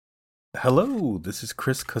Hello, this is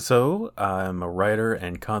Chris Casso. I'm a writer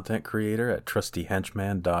and content creator at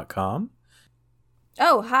trustyhenchman.com.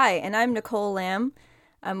 Oh, hi, and I'm Nicole Lamb.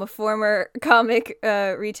 I'm a former comic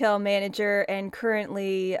retail manager and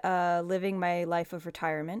currently living my life of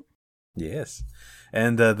retirement. Yes.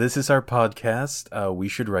 And this is our podcast. We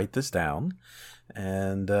should write this down.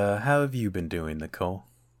 And how have you been doing, Nicole?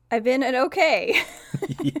 I've been an okay.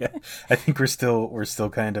 Yeah, I think we're still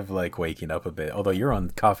kind of like waking up a bit. Although you're on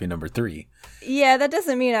coffee number 3, Yeah, that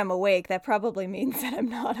doesn't mean I'm awake. That probably means that I'm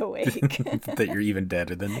not awake. that you're even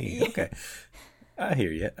deader than me. Yeah, Okay, I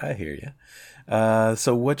hear you. I hear you.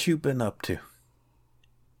 So what you been up to?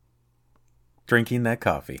 Drinking that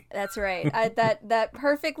coffee. that's right. That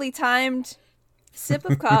perfectly timed sip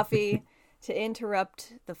of coffee to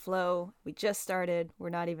interrupt the flow. We just started. We're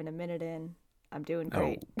not even a minute in. I'm doing Oh,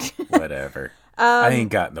 great. whatever. I um, ain't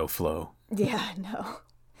got no flow. yeah, no.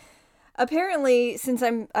 Apparently, since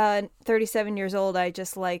I'm 37 years old, I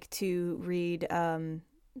just like to read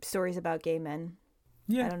stories about gay men.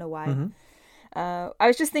 I Yeah. don't know why. Mm-hmm. I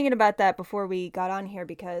was just thinking about that before we got on here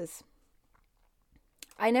because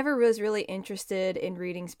I never was really interested in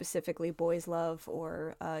reading specifically boys' love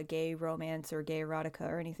or gay romance or gay erotica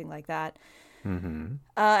or anything like that. Mm-hmm.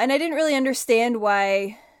 And I didn't really understand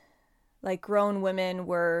why like grown women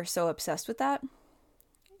were so obsessed with that.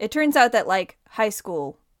 It turns out that like high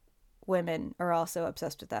school women are also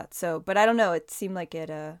obsessed with that. So, but I don't know. It seemed like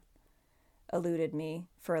it eluded me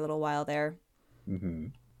for a little while there. Mm-hmm.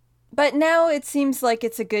 But now it seems like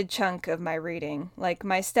it's a good chunk of my reading. Like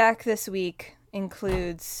my stack this week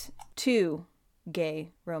includes two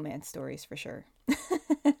gay romance stories for sure.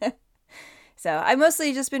 So I've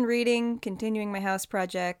mostly just been reading, continuing my house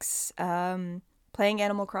projects, playing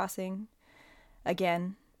Animal Crossing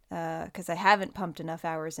again, because I haven't pumped enough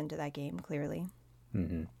hours into that game, clearly.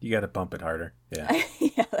 Mm-hmm. You got to bump it harder. Yeah.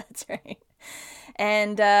 Yeah, that's right.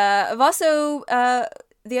 And I've also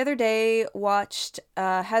the other day watched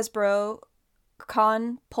Hasbro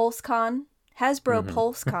Con Pulse Con Hasbro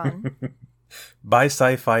Pulse Con. Mm-hmm. By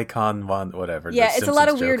Sci-Fi Con One, whatever, the Yeah, it's a lot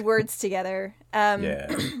Simpsons of weird joke. words together.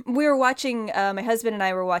 Yeah. We were watching. My husband and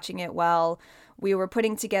I were watching it while we were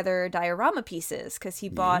putting together diorama pieces because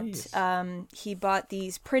Yes. he bought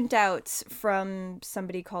these printouts from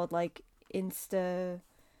somebody called like Insta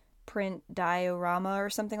Print Diorama or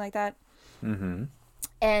something like that. Mm-hmm.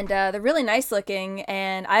 And they're really nice looking,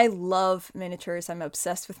 and I love miniatures. I'm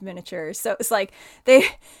obsessed with miniatures. So it's like they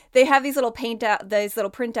they have these little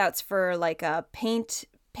printouts for like paint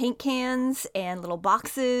cans and little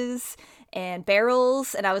boxes and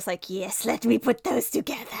barrels, and I was like, yes, let me put those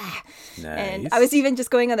together. And I was Nice. even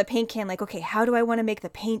just going on the paint can, like, okay, how do I want to make the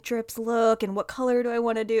paint drips look, and what color do I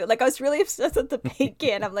want to do? Like, I was really obsessed with the paint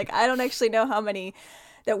can. I'm like, I don't actually know how many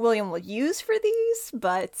that William will use for these,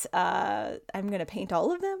 but I'm gonna paint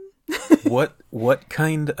all of them. What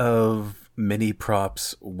kind of mini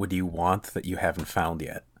props would you want that you haven't found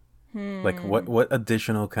yet? Like Hmm. what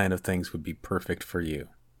additional kind of things would be perfect for you?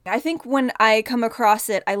 I think when I come across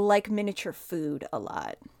it, I like miniature food a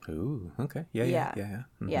lot. Ooh, okay. Yeah, yeah, Yeah, yeah, yeah.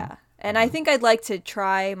 Mm-hmm. yeah, and I Mm-hmm. think I'd like to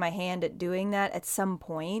try my hand at doing that at some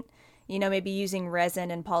point. You know, maybe using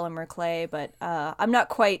resin and polymer clay, but I'm not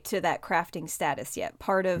quite to that crafting status yet.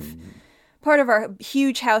 Part of our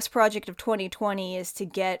huge house project of 2020 is to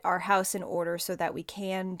get our house in order so that we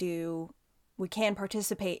can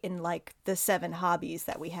participate in like the 7 hobbies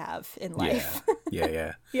that we have in Yeah. life. Yeah,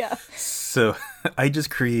 yeah. Yeah. So I just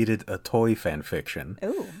created a toy fan fiction,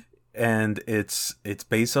 Oh. and it's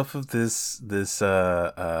based off of this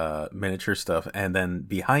miniature stuff, and then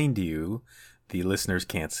behind you, the listeners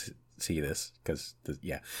can't see this because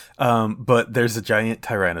yeah, but there's a giant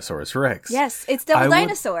Tyrannosaurus Rex. Yes, it's I Double would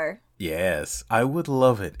Dinosaur. Yes, I would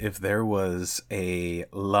love it if there was a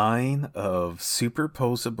line of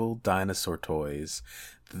superposable dinosaur toys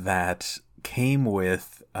that came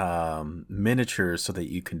with miniatures so that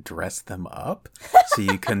you can dress them up. So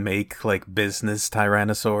you can make like business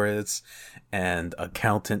Tyrannosaurus and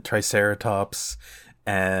accountant Triceratops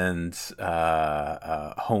and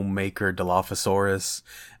homemaker Dilophosaurus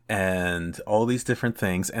and all these different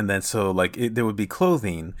things. And then so like there would be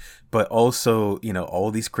clothing, but also,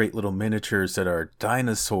 all these great little miniatures that are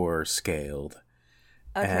dinosaur scaled.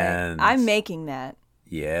 Okay, And I'm making that.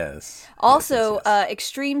 yes, yes, yes, Also, yes.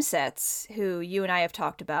 Extreme Sets, who you and I have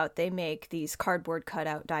talked about, they make these cardboard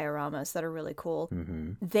cutout dioramas that are really cool.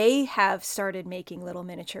 Mm-hmm. They have started making little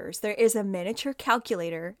miniatures. There is a miniature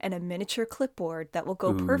calculator and a miniature clipboard that will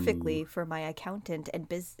go Ooh, perfectly for my accountant and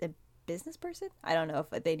business person. I don't know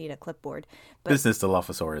if they need a clipboard, but business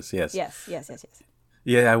Dilophosaurus, yes. yes, yes, yes, yes.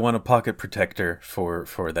 Yeah, I want a pocket protector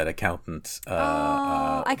for that accountant.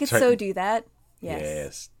 Oh, I could so do that. Yes.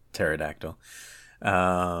 Yes, pterodactyl.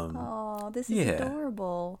 Oh, this is Yeah,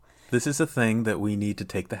 adorable. this is a thing that we need to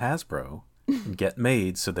take to Hasbro and get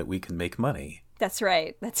made so that we can make money That's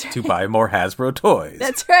right. That's right. to buy more Hasbro toys.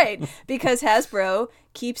 That's right. Because Hasbro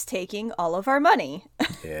keeps taking all of our money.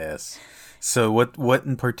 Yes. So what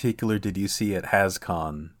in particular did you see at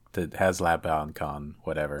HasCon, the HasLabCon,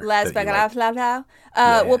 whatever? Last that you back liked?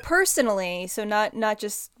 Well, personally, so not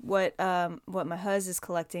just what my hus is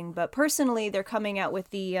collecting, but personally, they're coming out with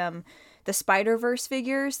the Spider-Verse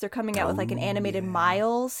figures. They're coming out with like an animated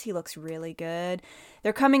Miles. He looks really good.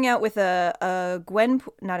 They're coming out with a Gwen,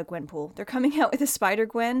 not a Gwenpool. They're coming out with a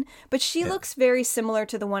Spider-Gwen, but she looks very similar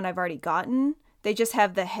to the one I've already gotten. They just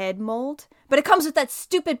have the head mold, but it comes with that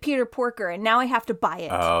stupid Peter Porker, and now I have to buy it.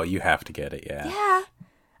 Oh, you have to get it, yeah. Yeah.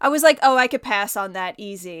 I was like, oh, I could pass on that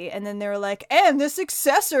easy. And then they were like, and this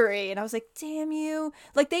accessory. And I was like, damn you.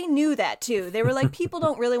 Like, they knew that, too. They were like, people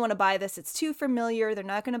don't really want to buy this. It's too familiar. They're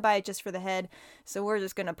not going to buy it just for the head. So we're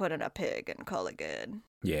just going to put in a pig and call it good.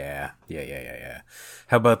 Yeah.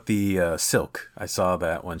 How about the Silk? I saw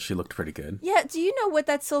that one. She looked pretty good. Yeah, do you know what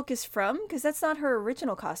that Silk is from? Because that's not her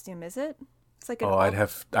original costume, is it? It's like I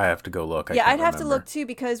have to go look. I'd have to look, too,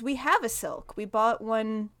 because we have a Silk. We bought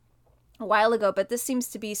one a while ago, but this seems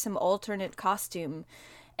to be some alternate costume,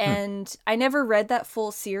 and I never read that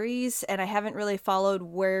full series, and I haven't really followed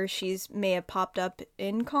where she's may have popped up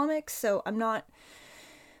in comics, so I'm not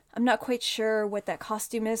quite sure what that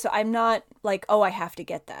costume is. So I'm not like, oh, I have to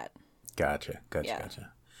get that. Gotcha.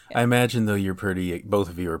 I imagine though both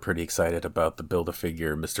of you are pretty excited about the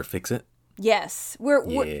Build-A-Figure Mr. Fix-It. Yes,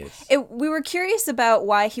 we were curious about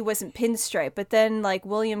why he wasn't pinstripe, but then like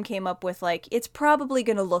William came up with like it's probably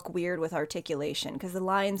going to look weird with articulation because the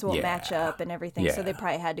lines won't match up and everything, so they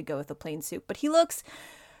probably had to go with a plain suit. But he looks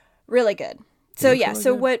really good. So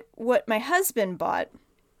what my husband bought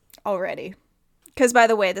already, because by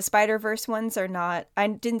the way, the Spider-Verse ones are not. I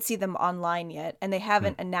didn't see them online yet, and they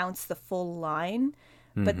haven't announced the full line,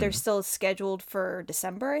 but they're still scheduled for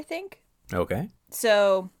December, I think. Okay.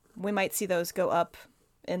 So we might see those go up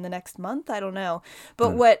in the next month. I don't know.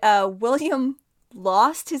 But what William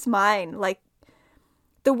lost his mind. Like,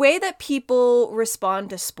 the way that people respond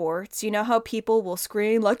to sports, you know how people will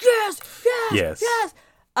scream like, yes.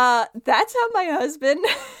 That's how my husband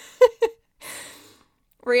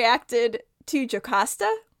reacted to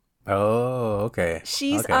Jocasta. Oh, okay.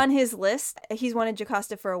 She's on his list. He's wanted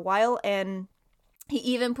Jocasta for a while, and he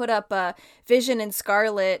even put up Vision and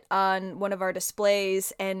Scarlet on one of our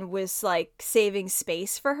displays and was like saving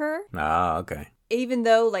space for her. Ah, okay. Even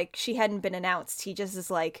though like she hadn't been announced, he just is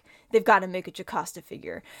like, they've got to make a Jocasta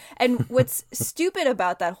figure. And what's stupid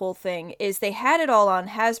about that whole thing is they had it all on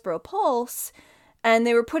Hasbro Pulse, and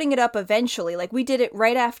they were putting it up eventually. Like, we did it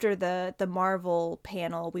right after the Marvel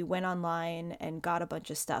panel. We went online and got a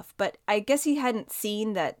bunch of stuff. But I guess he hadn't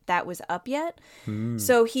seen that was up yet.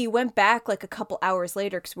 So he went back like a couple hours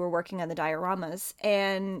later, because we were working on the dioramas,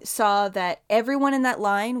 and saw that everyone in that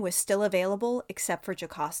line was still available except for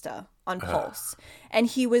Jocasta on Pulse. And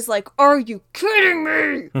he was like, are you kidding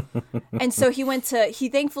me? And so he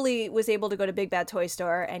thankfully was able to go to Big Bad Toy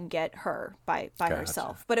Store and get her by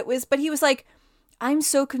herself. But he was like, I'm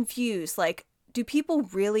so confused. Like, do people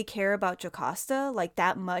really care about Jocasta like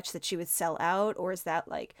that much that she would sell out? Or is that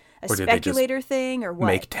like a speculator thing or what?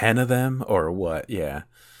 Make 10 of them or what? Yeah.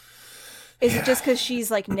 Is it just because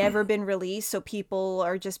she's like never been released, so people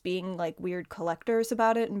are just being like weird collectors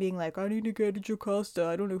about it and being like, I need to get a Jocasta.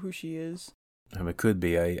 I don't know who she is. It could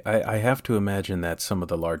be. I have to imagine that some of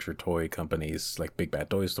the larger toy companies, like Big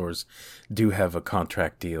Bad Toy Stores, do have a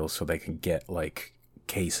contract deal so they can get like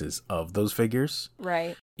cases of those figures,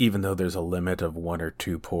 right? Even though there's a limit of 1 or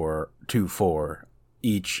 2 for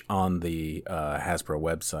each on the Hasbro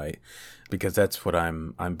website, because that's what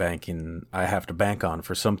I'm banking. I have to bank on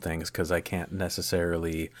for some things because I can't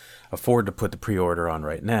necessarily afford to put the pre-order on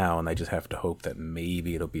right now, and I just have to hope that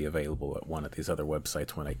maybe it'll be available at one of these other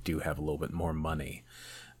websites when I do have a little bit more money.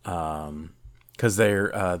 Because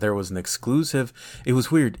there was an exclusive. It was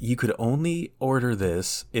weird. You could only order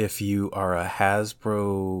this if you are a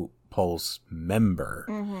Hasbro Pulse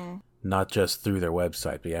member, not just through their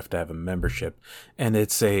website. But you have to have a membership, and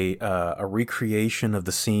it's a recreation of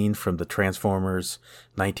the scene from the Transformers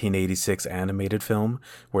 1986 animated film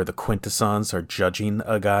where the Quintessons are judging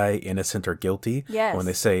a guy innocent or guilty. Yes. When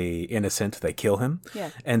they say innocent, they kill him. Yeah.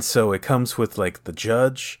 And so it comes with like the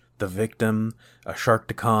judge, the victim, a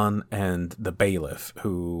Sharkticon, and the bailiff,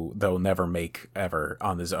 who they'll never make ever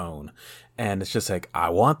on his own. And it's just like, I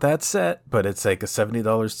want that set, but it's like a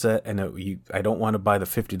 $70 set, and I don't want to buy the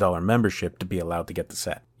 $50 membership to be allowed to get the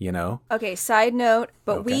set, you know? Okay, side note,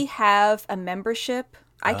 but we have a membership.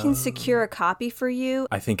 I can secure a copy for you.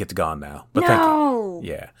 I think it's gone now. But no! Thank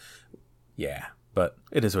you. Yeah. But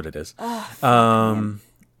it is what it is.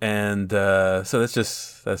 And so that's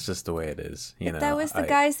just the way it is. You know, that was the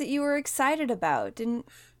guys that you were excited about,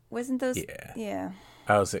 wasn't those? Yeah.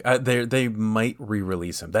 I was they might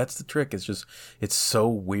re-release them. That's the trick. It's so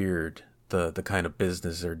weird the kind of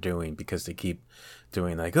business they're doing, because they keep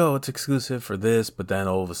doing like, oh, it's exclusive for this, but then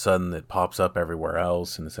all of a sudden it pops up everywhere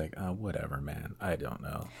else, and it's like, oh, whatever, man. I don't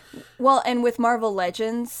know. Well, and with Marvel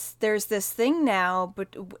Legends, there's this thing now,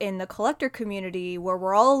 but in the collector community where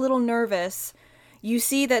we're all a little nervous. You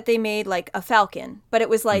see that they made like a Falcon, but it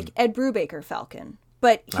was like Ed Brubaker Falcon.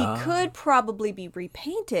 But he could probably be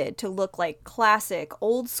repainted to look like classic,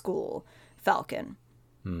 old school Falcon.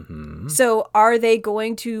 Mm-hmm. So are they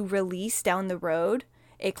going to release down the road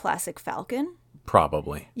a classic Falcon?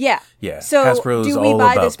 Probably. Yeah. Yeah. So Hasbro's do we all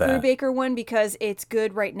buy about this that. Brubaker one because it's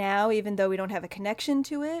good right now, even though we don't have a connection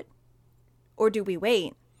to it? Or do we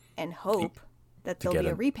wait and hope that there'll be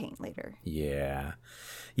a repaint later? Yeah.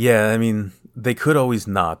 Yeah, I mean, they could always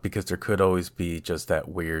not, because there could always be just that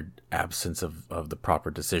weird absence of the proper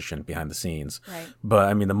decision behind the scenes. Right. But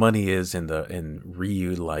I mean, the money is in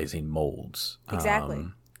reutilizing molds. Exactly.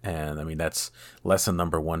 And I mean, that's lesson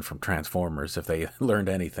number 1 from Transformers, if they learned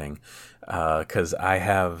anything. Because I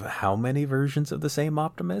have how many versions of the same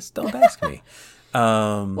Optimus? Don't ask me.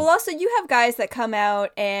 Well, also, you have guys that come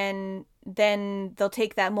out and then they'll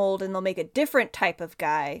take that mold and they'll make a different type of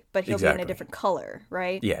guy, but he'll be in a different color,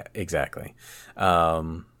 right? Yeah, exactly.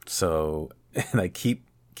 So, and I keep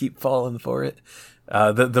falling for it.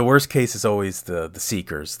 The worst case is always the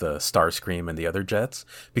Seekers, the Starscream, and the other jets,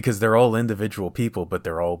 because they're all individual people, but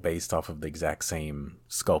they're all based off of the exact same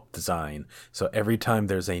sculpt design. So every time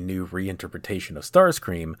there's a new reinterpretation of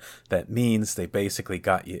Starscream, that means they basically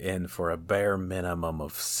got you in for a bare minimum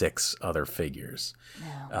of 6 other figures,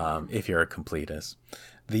 if you're a completist.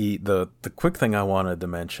 The quick thing I wanted to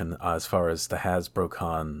mention, as far as the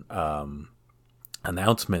HasbroCon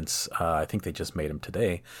announcements, I think they just made them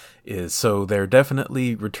today, is so they're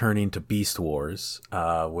definitely returning to Beast Wars,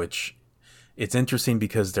 which it's interesting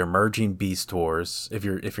because they're merging Beast Wars. If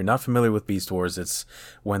you're not familiar with Beast Wars, it's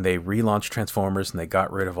when they relaunched Transformers and they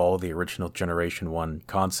got rid of all the original Generation 1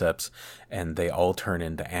 concepts and they all turn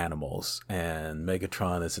into animals. And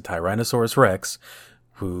Megatron is a Tyrannosaurus Rex,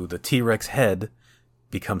 who the T-Rex head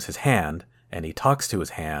becomes his hand, and he talks to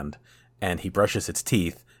his hand, and he brushes its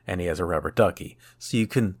teeth, and he has a rubber ducky. So you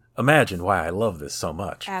can imagine why I love this so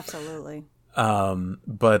much. Absolutely.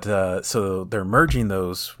 But so they're merging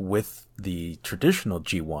those with the traditional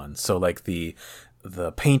G1. So like the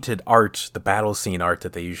painted art, the battle scene art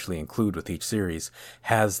that they usually include with each series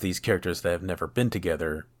has these characters that have never been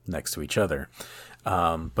together next to each other.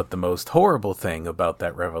 But the most horrible thing about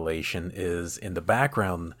that revelation is in the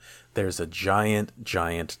background, there's a giant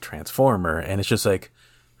transformer, and it's just like,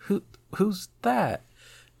 who's that?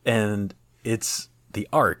 And it's the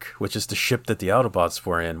Ark, which is the ship that the Autobots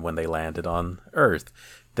were in when they landed on Earth.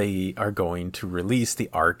 They are going to release the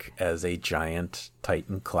Ark as a giant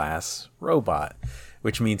Titan-class robot,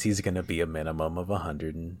 which means he's going to be a minimum of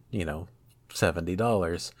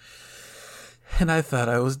 $170. And I thought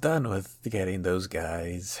I was done with getting those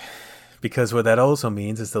guys. Because what that also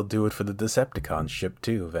means is they'll do it for the Decepticon ship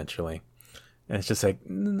too, eventually. And it's just like,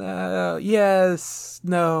 no, yes,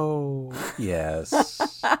 no, yes,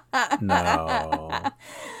 no.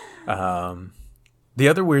 The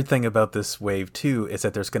other weird thing about this wave too is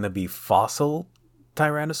that there's going to be fossil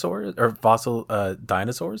tyrannosaurs or fossil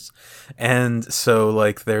dinosaurs, and so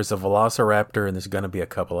like there's a Velociraptor and there's going to be a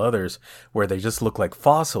couple others where they just look like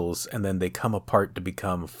fossils, and then they come apart to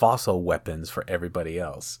become fossil weapons for everybody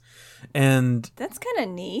else. And that's kind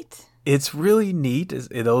of neat. It's really neat.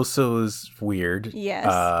 It also is weird.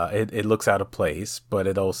 Yes. It looks out of place, but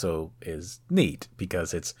it also is neat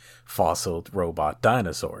because it's fossil robot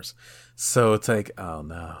dinosaurs. So it's like, oh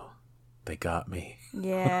no, they got me.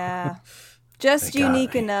 Yeah. Just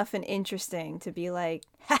unique enough and interesting to be like,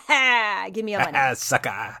 ha ha, give me a money.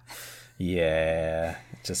 Sucker. Yeah.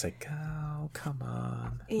 Just like, oh, come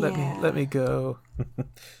on. Let me go.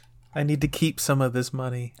 I need to keep some of this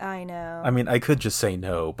money. I know. I mean, I could just say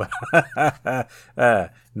no, but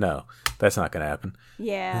no, that's not going to happen.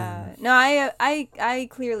 Yeah. No, I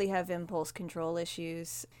clearly have impulse control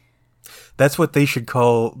issues. That's what they should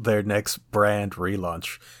call their next brand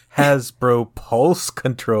relaunch. Hasbro Pulse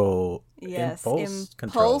Control. Yes, Impulse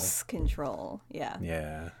impulse control. Yeah.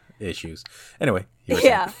 Yeah, issues. Anyway, you were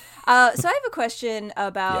Yeah. saying. So I have a question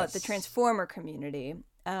about the Yes. Transformer community.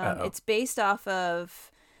 Uh-oh. It's based off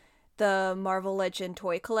of the Marvel Legend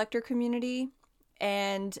toy collector community.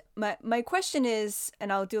 And my question is,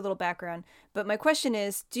 and I'll do a little background, but my question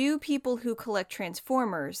is, do people who collect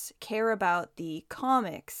Transformers care about the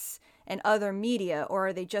comics and other media, or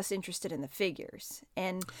are they just interested in the figures?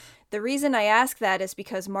 And the reason I ask that is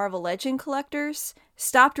because Marvel Legend collectors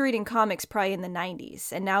stopped reading comics probably in the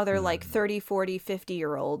 90s, and now they're like 30, 40,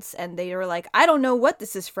 50-year-olds, and they are like, I don't know what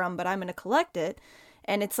this is from, but I'm going to collect it.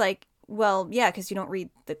 And it's like, well, yeah, because you don't read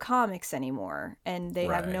the comics anymore, and they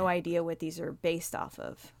have no Right. idea what these are based off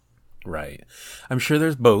of. Right. I'm sure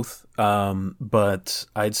there's both, but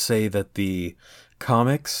I'd say that the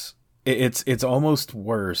comics, it's almost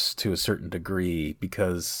worse to a certain degree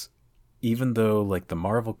because even though like the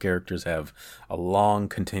Marvel characters have a long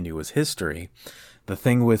continuous history, the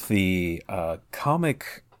thing with the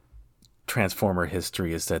comic Transformer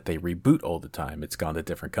history is that they reboot all the time. It's gone to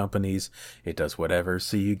different companies, it does whatever.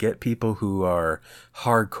 So you get people who are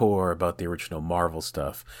hardcore about the original Marvel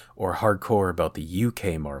stuff or hardcore about the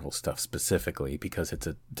UK Marvel stuff specifically because it's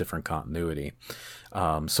a different continuity.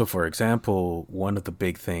 So, for example, one of the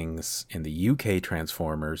big things in the UK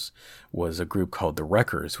Transformers was a group called the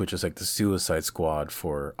Wreckers, which is like the Suicide Squad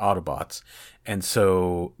for Autobots. And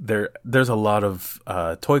so there's a lot of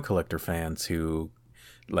toy collector fans who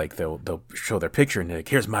like they'll show their picture and they're like,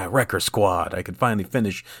 here's my Wrecker Squad. I could finally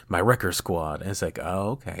finish my Wrecker Squad. And it's like,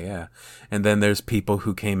 oh, okay, yeah. And then there's people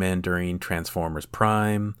who came in during Transformers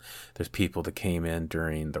Prime. There's people that came in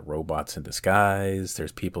during the Robots in Disguise.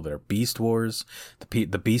 There's people that are Beast Wars. The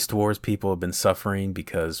Beast Wars people have been suffering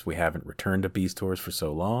because we haven't returned to Beast Wars for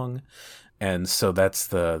so long. And so that's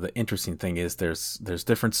the interesting thing is there's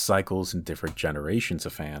different cycles and different generations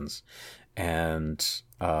of fans, and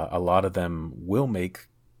a lot of them will make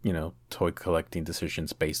toy collecting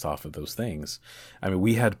decisions based off of those things. I mean,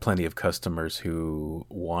 we had plenty of customers who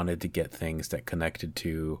wanted to get things that connected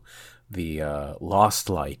to the Lost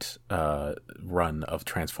Light run of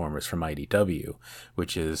Transformers from IDW,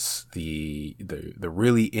 which is the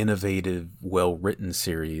really innovative, well-written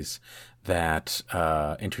series that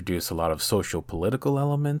introduce a lot of social political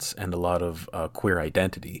elements and a lot of queer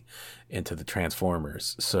identity into the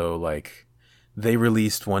Transformers. So like they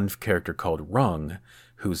released one character called Rung,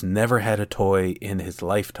 who's never had a toy in his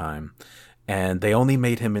lifetime, and they only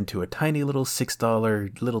made him into a tiny little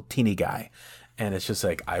 $6 little teeny guy. And it's just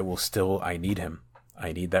like, I need him.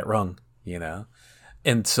 I need that Rung,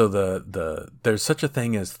 And so there's such a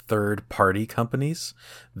thing as third party companies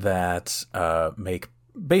that make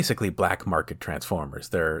basically black market Transformers.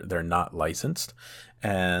 They're not licensed,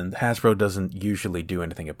 and Hasbro doesn't usually do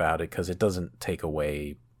anything about it because it doesn't take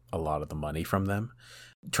away a lot of the money from them.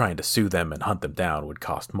 Trying to sue them and hunt them down would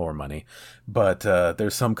cost more money. But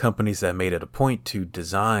there's some companies that made it a point to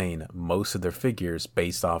design most of their figures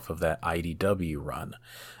based off of that IDW run.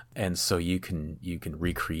 And so you can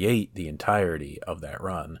recreate the entirety of that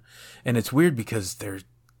run. And it's weird because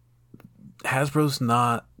Hasbro's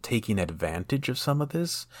not taking advantage of some of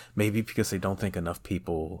this, maybe because they don't think enough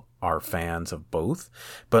people are fans of both.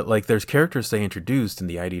 But like there's characters they introduced in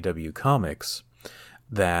the IDW comics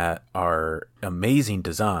that are amazing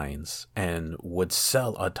designs and would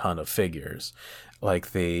sell a ton of figures.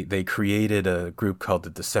 Like they created a group called the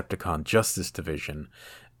Decepticon Justice Division,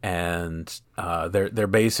 and they're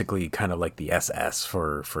basically kind of like the SS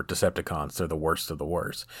for Decepticons. They're the worst of the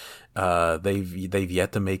worst. They've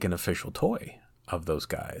yet to make an official toy of those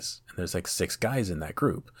guys, and there's like 6 guys in that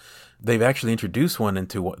group. They've actually introduced one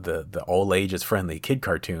into the all ages friendly kid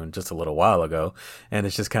cartoon just a little while ago, and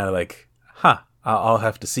it's just kind of like, I'll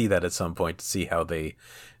have to see that at some point to see how they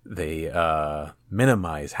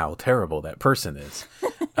minimize how terrible that person is.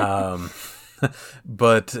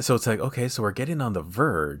 But so it's like, okay, so we're getting on the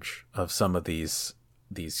verge of some of these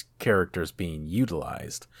characters being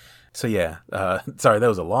utilized. So yeah, sorry, that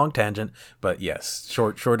was a long tangent, but yes,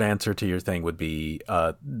 short answer to your thing would be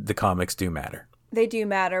the comics do matter. They do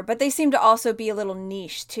matter, but they seem to also be a little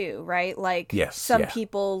niche too, right? Like Yes, some yeah.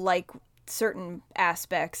 people like certain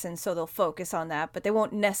aspects, and so they'll focus on that, but they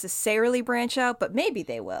won't necessarily branch out, but maybe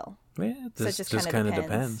they will. Yeah, So it just kind of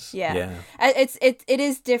depends. Yeah. It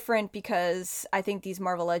is different because I think these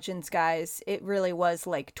Marvel Legends guys, it really was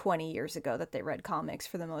like 20 years ago that they read comics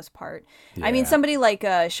for the most part. Yeah. I mean, somebody like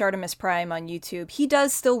Shartimus Prime on YouTube, he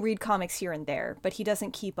does still read comics here and there, but he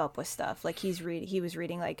doesn't keep up with stuff. Like he was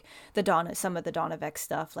reading like some of the Dawn of X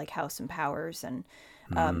stuff, like House and Powers, and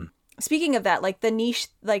speaking of that, like the niche,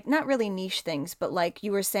 like not really niche things, but like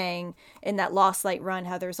you were saying in that Lost Light run,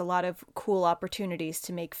 how there's a lot of cool opportunities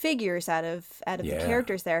to make figures out of the Yeah.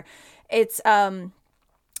 characters there. It's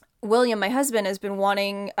William, my husband, has been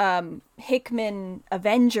wanting Hickman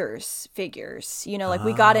Avengers figures. You know, like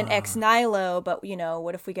we got an Ex Nihilo, but you know,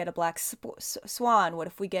 what if we get a Black Swan? What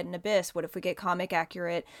if we get an Abyss? What if we get comic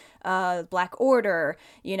accurate Black Order?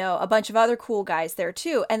 You know, a bunch of other cool guys there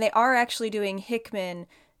too. And they are actually doing Hickman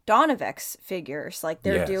Dawn of X figures. Like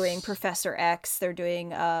they're Yes. doing Professor X, they're doing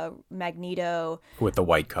Magneto. With the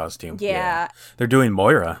white costume. Yeah. They're doing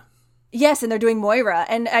Moira. Yes, and they're doing Moira,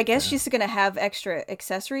 and I guess she's going to have extra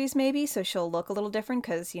accessories, maybe, so she'll look a little different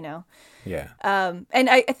because you know. Yeah. And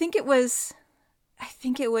I think it was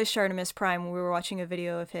Shartimus Prime when we were watching a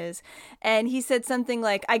video of his, and he said something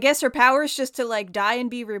like, "I guess her power is just to like die and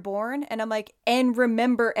be reborn," and I'm like, "And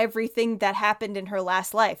remember everything that happened in her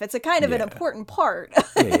last life." It's a kind of an important part.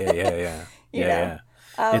 Yeah. You know?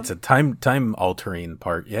 It's a time altering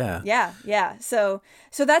part. Yeah. Yeah. So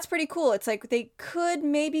that's pretty cool. It's like they could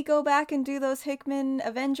maybe go back and do those Hickman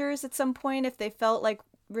Avengers at some point if they felt like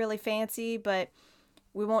really fancy, but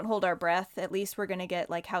we won't hold our breath. At least we're going to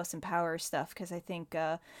get like House and Power stuff, because I think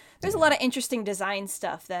there's a lot of interesting design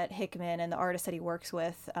stuff that Hickman and the artists that he works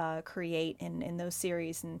with create in those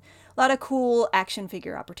series, and a lot of cool action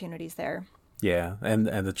figure opportunities there. Yeah, and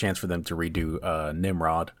the chance for them to redo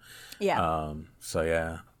Nimrod. Yeah. So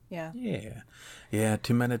yeah. Yeah.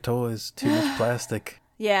 Too many toys, too much plastic.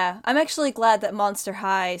 Yeah, I'm actually glad that Monster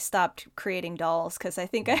High stopped creating dolls, because I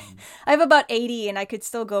think I have about 80, and I could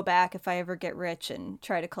still go back if I ever get rich and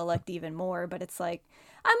try to collect even more. But it's like,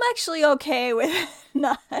 I'm actually okay with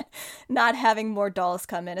not having more dolls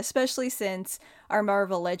come in, especially since our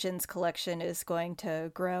Marvel Legends collection is going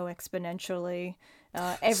to grow exponentially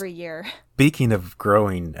every year. Speaking of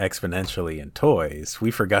growing exponentially in toys,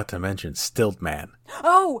 we forgot to mention Stiltman.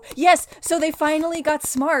 Oh, yes. So they finally got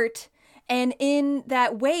smart. And in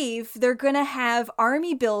that wave, they're going to have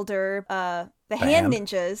Army Builder, the hand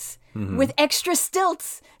ninjas, with extra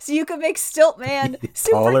stilts. So you can make Stiltman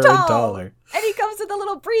super Taller tall. and taller. And he comes with a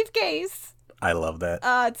little briefcase. I love that.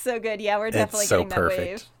 Oh, it's so good. Yeah, we're definitely It's so getting that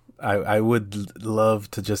perfect. wave. I would love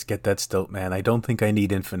to just get that Stiltman. I don't think I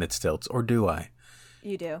need infinite stilts, or do I?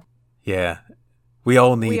 You do. Yeah. We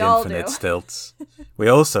all need We all infinite do. stilts. We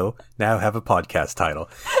also now have a podcast title.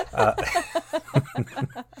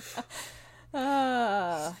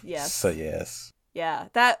 Yes. So yes. Yeah,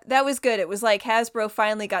 that was good. It was like Hasbro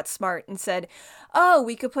finally got smart and said, "Oh,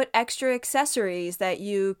 we could put extra accessories that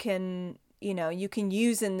you can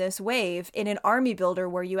use in this wave in an army builder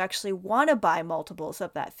where you actually want to buy multiples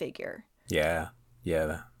of that figure." Yeah.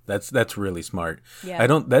 That's really smart. Yeah.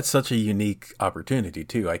 That's such a unique opportunity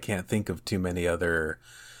too. I can't think of too many other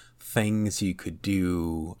things you could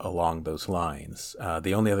do along those lines.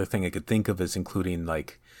 The only other thing I could think of is including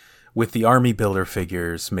like with the army builder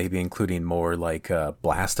figures, maybe including more like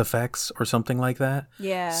blast effects or something like that.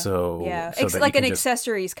 Yeah. So It's that like you an can just-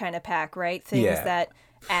 accessories kind of pack, right? Things Yeah. that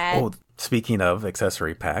add. Oh, speaking of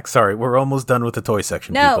accessory packs, sorry, we're almost done with the toy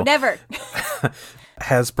section. No, people. never.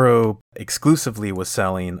 Hasbro exclusively was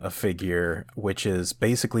selling a figure, which is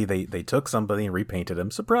basically they took somebody and repainted him,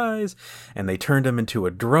 surprise, and they turned him into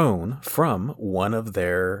a drone from one of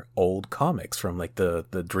their old comics, from like the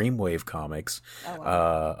Dreamwave comics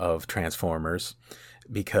of Transformers.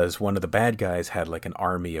 Because one of the bad guys had like an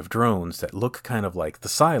army of drones that look kind of like the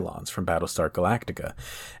Cylons from Battlestar Galactica.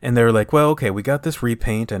 And they were like, well, okay, we got this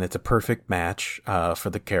repaint and it's a perfect match for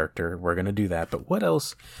the character. We're going to do that. But what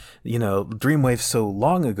else? You know, Dreamwave's so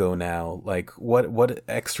long ago now, like what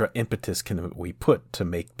extra impetus can we put to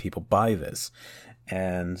make people buy this?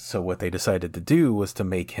 And so what they decided to do was to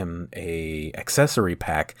make him a accessory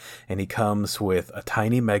pack, and he comes with a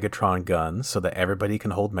tiny Megatron gun so that everybody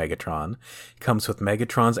can hold Megatron. He comes with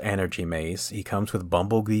Megatron's energy mace. He comes with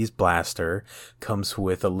Bumblebee's blaster. Comes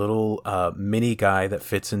with a little mini guy that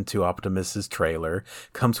fits into Optimus's trailer.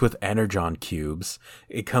 Comes with Energon cubes.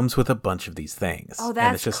 It comes with a bunch of these things. Oh, and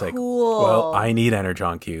that's it's just cool. like, well, I need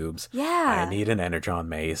Energon cubes. Yeah. I need an Energon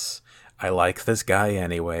mace. I like this guy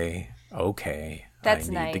anyway. Okay. That's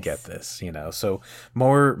I need nice. to get this, you know. So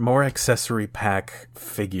more accessory pack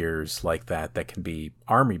figures like that can be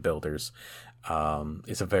army builders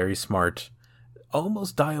is a very smart,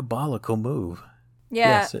 almost diabolical move.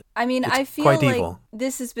 Yeah, Yes, I mean, it's I feel quite like evil.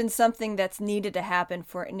 this has been something that's needed to happen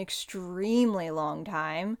for an extremely long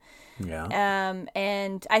time. Yeah.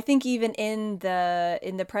 And I think even in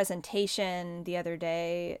the presentation the other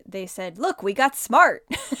day, they said, "Look, we got smart,"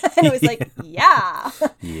 and it was like, "Yeah,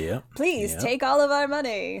 Yep. please Yep. take all of our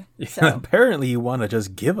money." So Apparently, you want to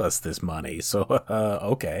just give us this money. So,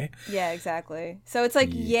 okay. yeah, exactly. So it's like,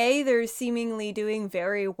 Yeah. yay, they're seemingly doing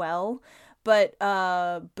very well, but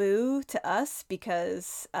boo to us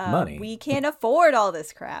because Money. we can't afford all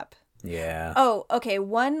this crap. Yeah. Oh, okay.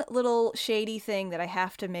 One little shady thing that I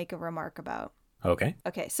have to make a remark about. Okay.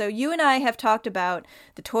 Okay, so you and I have talked about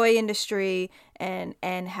the toy industry and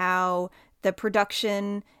how the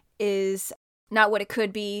production is not what it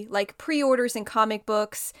could be. Like pre-orders in comic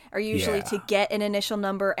books are usually to Yeah. get an initial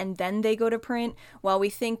number and then they go to print, while we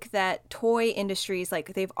think that toy industries,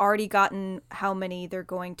 like, they've already gotten how many they're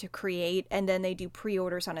going to create and then they do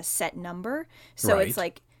pre-orders on a set number. So it's Right.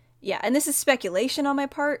 like, yeah, and this is speculation on my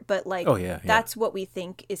part, but like, Oh, yeah. Yeah. that's what we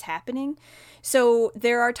think is happening. So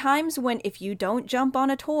there are times when if you don't jump on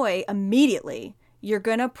a toy immediately, you're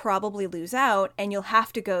gonna probably lose out and you'll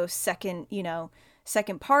have to go second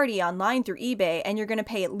party online through eBay, and you're gonna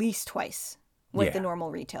pay at least twice what the Yeah.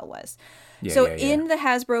 normal retail was. Yeah. So Yeah. Yeah. in the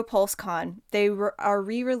Hasbro PulseCon, they are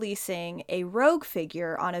re-releasing a Rogue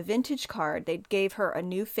figure on a vintage card. They gave her a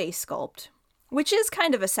new face sculpt, which is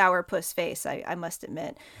kind of a sourpuss face, I must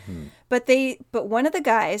admit. But one of the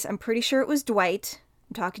guys, I'm pretty sure it was Dwight.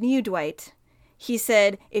 I'm talking to you, Dwight. He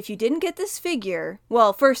said, if you didn't get this figure,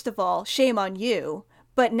 well, first of all, shame on you.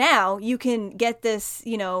 But now you can get this,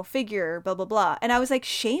 figure, blah, blah, blah. And I was like,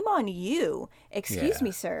 shame on you. Excuse Yeah.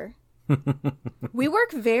 me, sir. We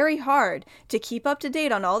work very hard to keep up to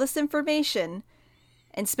date on all this information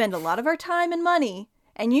and spend a lot of our time and money.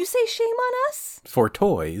 And you say shame on us For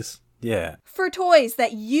toys. Yeah. for toys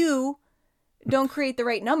that you don't create the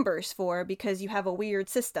right numbers for because you have a weird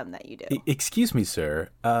system that you do. Excuse me, sir.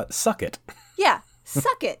 Suck it. Yeah,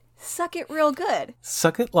 suck it. Suck it real good.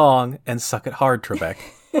 Suck it long and suck it hard, Trebek.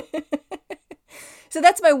 So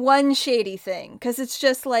that's my one shady thing, because it's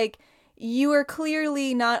just like, you are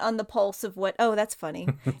clearly not on the pulse of what... Oh, that's funny.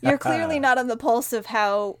 You're clearly not on the pulse of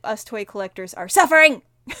how us toy collectors are suffering.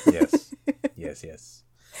 Yes. Yes. Yes.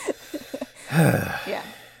 Yeah.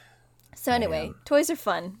 So anyway, Man. toys are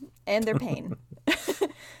fun, and they're pain. Toys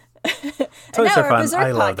now are we're a fun. Berserk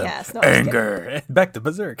I love podcast. them. No, I'm just Anger. Back to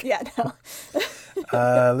Berserk. Yeah, no.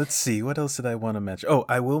 Let's see. What else did I want to mention? Oh,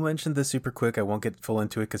 I will mention this super quick. I won't get full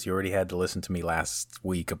into it because you already had to listen to me last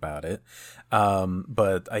week about it.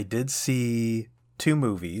 But I did see two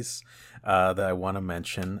movies that I want to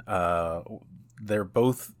mention. They're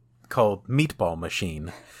both called Meatball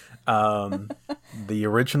Machine. The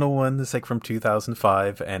original one is like from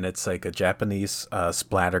 2005, and it's like a Japanese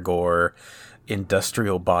splatter gore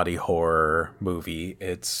industrial body horror movie.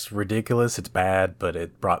 It's ridiculous, it's bad, but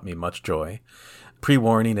it brought me much joy.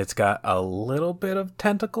 Pre-warning, it's got a little bit of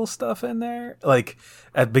tentacle stuff in there. Like,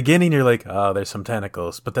 at the beginning, you're like, oh, there's some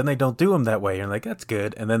tentacles. But then they don't do them that way. You're like, that's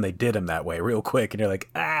good. And then they did them that way real quick. And you're like,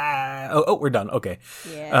 we're done. Okay.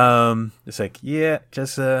 Yeah. It's like, yeah,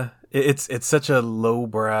 just, it's such a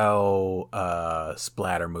lowbrow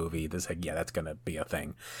splatter movie. That's like, yeah, that's going to be a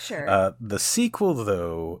thing. Sure. The sequel,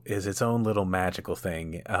 though, is its own little magical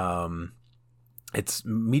thing. It's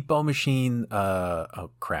Meatball Machine.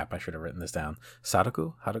 Oh crap! I should have written this down.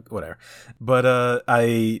 Sadaku, whatever. But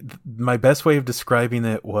my best way of describing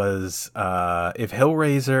it was if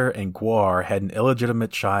Hellraiser and Gwar had an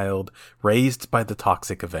illegitimate child raised by the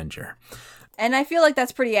Toxic Avenger. And I feel like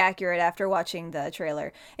that's pretty accurate after watching the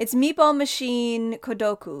trailer. It's Meatball Machine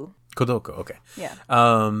Kodoku. Kodoko, okay. Yeah.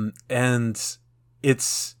 And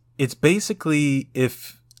it's basically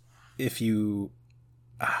if you.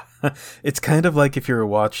 It's kind of like if you were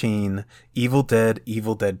watching Evil Dead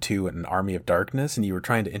 2, and an Army of Darkness, and you were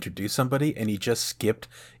trying to introduce somebody, and you just skipped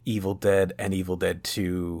Evil Dead and Evil Dead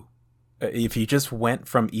 2. If you just went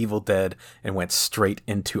from Evil Dead and went straight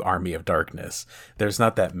into Army of Darkness, there's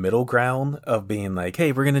not that middle ground of being like,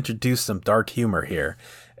 hey, we're going to introduce some dark humor here.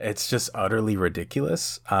 It's just utterly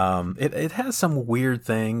ridiculous. It has some weird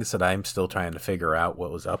things that I'm still trying to figure out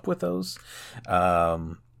what was up with those.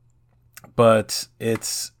 But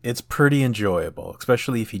it's pretty enjoyable,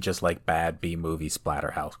 especially if you just like bad B-movie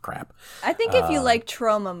splatterhouse crap. I think if you like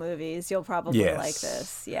trauma movies, you'll probably Yes. like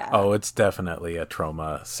this. Yeah. Oh, it's definitely a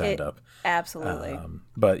trauma send-up. Absolutely.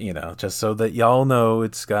 But, just so that y'all know,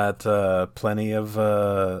 it's got plenty of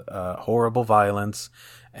horrible violence.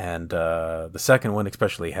 And the second one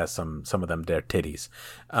especially has some of them dead titties.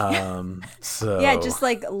 So Yeah, just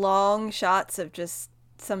like long shots of just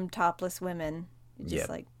some topless women. Just Yep.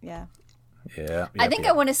 like, yeah. Yeah. I think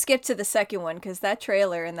I want to skip to the second one because that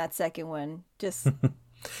trailer in that second one just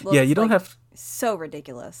looks Yeah, you don't have so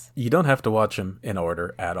ridiculous. You don't have to watch them in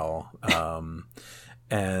order at all.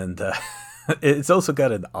 And it's also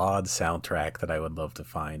got an odd soundtrack that I would love to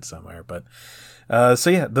find somewhere. But so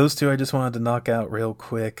yeah, those two I just wanted to knock out real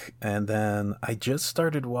quick. And then I just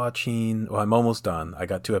started watching, well, I'm almost done. I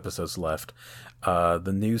got 2 episodes left.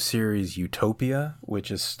 The new series Utopia,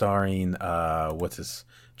 which is starring,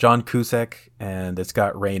 John Cusack, and it's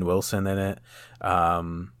got Rainn Wilson in it.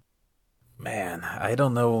 Man, I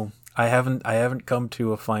don't know. I haven't come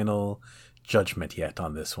to a final judgment yet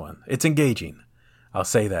on this one. It's engaging. I'll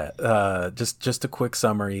say that. Just a quick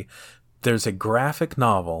summary. There's a graphic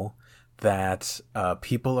novel that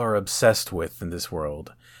people are obsessed with in this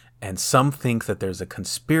world, and some think that there's a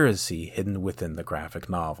conspiracy hidden within the graphic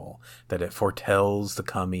novel, that it foretells the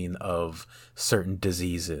coming of certain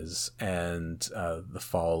diseases and the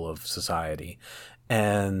fall of society.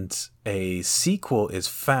 And a sequel is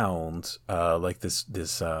found, like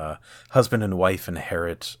this husband and wife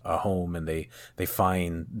inherit a home, and they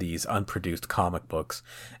find these unproduced comic books,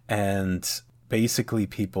 and basically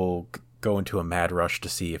people go into a mad rush to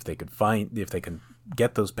see if they can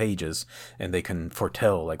get those pages and they can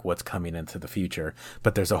foretell like what's coming into the future.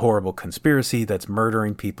 But there's a horrible conspiracy that's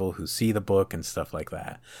murdering people who see the book and stuff like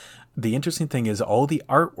that. The interesting thing is all the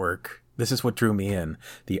artwork. This is what drew me in.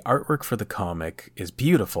 The artwork for the comic is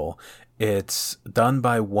beautiful. It's done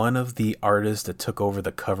by one of the artists that took over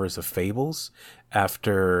the covers of Fables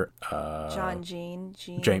after James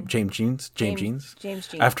Jeans.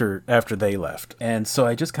 After they left. And so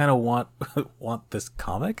I just kind of want this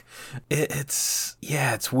comic. It's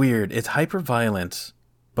weird. It's hyper violent,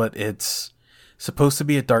 but it's supposed to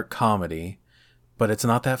be a dark comedy, but it's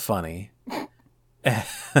not that funny.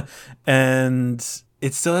 And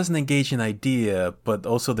it still has an engaging idea, but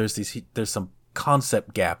also there's some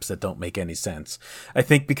concept gaps that don't make any sense. I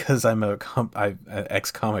think because I'm an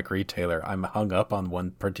ex-comic retailer, I'm hung up on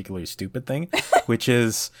one particularly stupid thing, which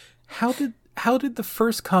is how did the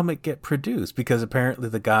first comic get produced? Because apparently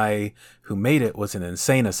the guy who made it was in an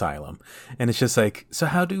insane asylum, and it's just like, so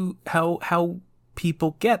how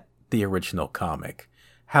people get the original comic?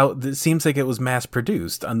 How it seems like it was mass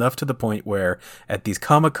produced enough to the point where at these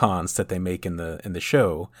Comic-Cons that they make in the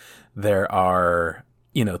show, there are,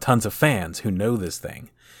 tons of fans who know this thing.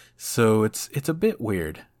 So it's a bit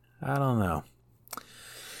weird. I don't know.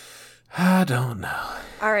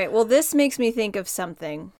 All right. Well, this makes me think of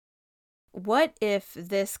something. What if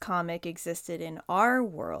this comic existed in our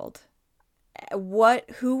world?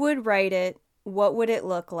 Who would write it? What would it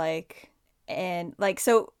look like? And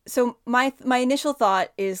so my initial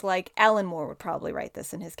thought is like Alan Moore would probably write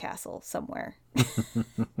this in his castle somewhere.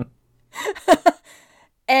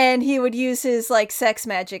 And he would use his like sex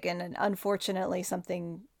magic, and unfortunately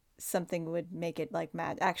something would make it like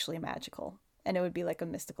actually magical, and it would be like a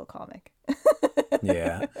mystical comic.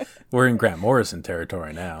 Yeah. We're in Grant Morrison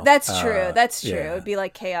territory now. That's true. Yeah. It would be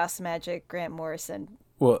like chaos magic, Grant Morrison.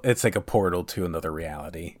 Well, it's like a portal to another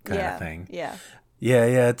reality kind of thing. Yeah.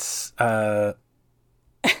 Yeah, it's I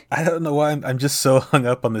don't know why I'm just so hung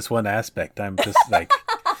up on this one aspect. I'm just like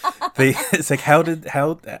it's like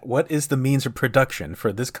what is the means of production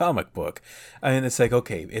for this comic book? I mean, it's like,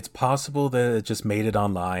 okay, it's possible that it just made it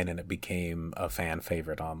online and it became a fan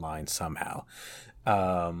favorite online somehow.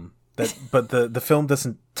 But the film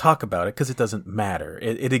doesn't talk about it because it doesn't matter.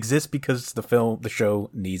 It exists because the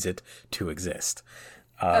show needs it to exist.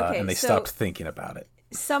 And they stopped thinking about it.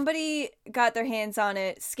 Somebody got their hands on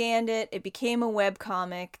it, scanned it, it became a web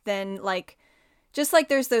comic. Then just like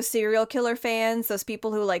there's those serial killer fans, those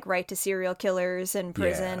people who like write to serial killers in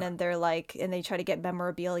prison, and they're like, and they try to get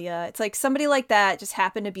memorabilia. It's like somebody like that just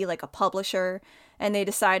happened to be like a publisher, and they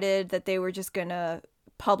decided that they were just gonna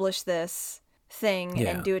publish this thing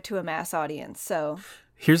and do it to a mass audience. So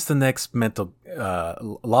here's the next mental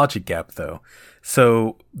logic gap, though.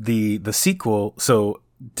 So the sequel, so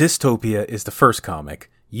Dystopia is the first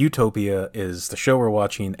comic. Utopia is the show we're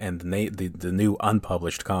watching, and the new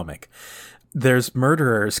unpublished comic. There's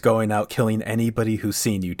murderers going out killing anybody who's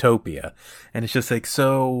seen Utopia, and it's just like,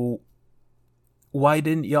 so why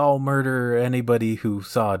didn't y'all murder anybody who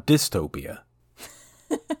saw Dystopia?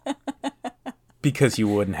 Because you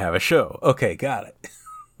wouldn't have a show. Okay, got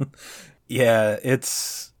it. Yeah,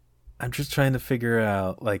 I'm just trying to figure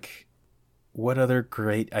out like what other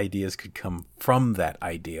great ideas could come from that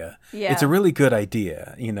idea. Yeah. It's a really good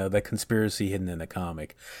idea, that conspiracy hidden in a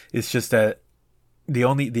comic. It's just that the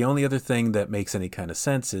only other thing that makes any kind of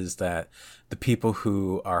sense is that the people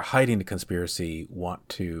who are hiding the conspiracy want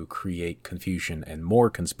to create confusion and more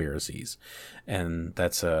conspiracies. And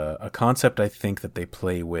that's a concept I think that they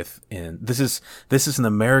play with in this is an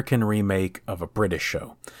American remake of a British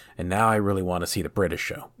show. And now I really want to see the British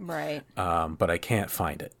show. Right. But I can't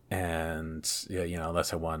find it. And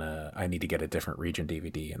unless I need to get a different region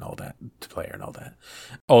DVD and all that player and all that.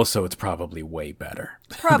 Also, it's probably way better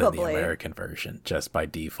than the American version just by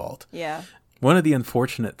default. Yeah. One of the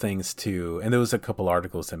unfortunate things too, and there was a couple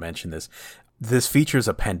articles that mentioned this features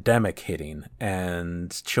a pandemic hitting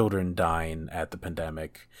and children dying at the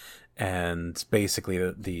pandemic, and basically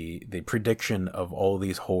the prediction of all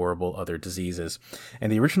these horrible other diseases.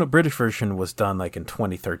 And the original British version was done like in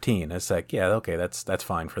 2013. It's like, yeah, okay, that's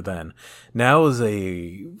fine for then. Now is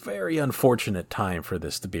a very unfortunate time for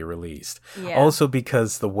this to be released. Yeah. Also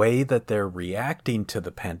because the way that they're reacting to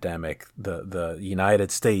the pandemic, the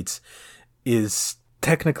United States, is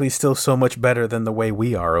technically still so much better than the way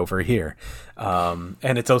we are over here.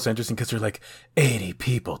 And it's also interesting because they're like 80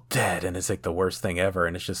 people dead, and it's like the worst thing ever.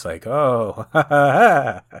 And it's just like, oh,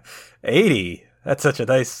 80. That's such a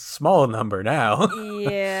nice small number now.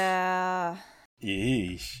 Yeah.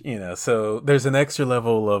 Yeesh. So there's an extra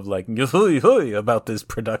level of like about this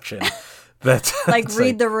production. That's like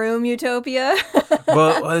read The Room Utopia.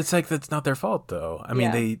 Well, it's like that's not their fault though. I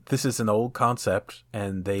mean, this is an old concept,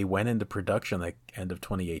 and they went into production like end of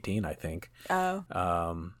 2018, I think. Oh.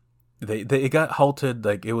 It got halted.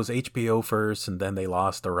 Like it was HBO first, and then they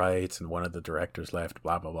lost the rights, and one of the directors left.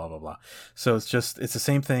 Blah blah blah blah blah. So it's the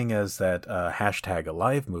same thing as that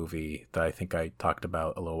 #Alive movie that I think I talked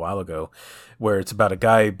about a little while ago, where it's about a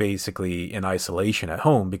guy basically in isolation at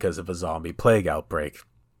home because of a zombie plague outbreak.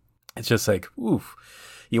 It's just like, oof.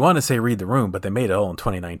 You want to say read The Room, but they made it all in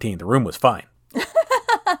 2019. The Room was fine.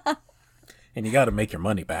 And you got to make your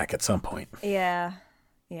money back at some point. Yeah.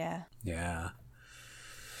 Yeah. Yeah.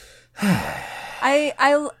 I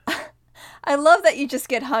love that you just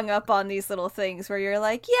get hung up on these little things where you're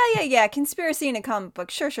like, yeah, conspiracy in a comic book.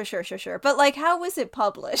 Sure. But like, how was it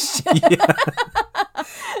published? Yeah.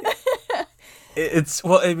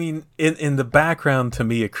 In the background, to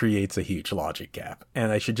me, it creates a huge logic gap,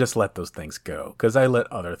 and I should just let those things go because I let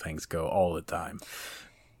other things go all the time.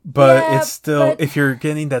 But it's still, if you're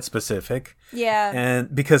getting that specific,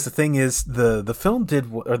 and because the thing is, the film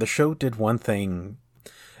the show did one thing.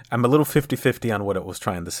 I'm a little 50-50 on what it was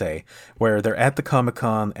trying to say, where they're at the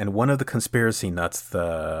Comic-Con and one of the conspiracy nuts,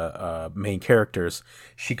 the main characters,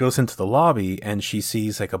 she goes into the lobby and she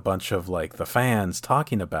sees like a bunch of like the fans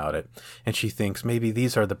talking about it. And she thinks maybe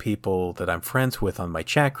these are the people that I'm friends with on my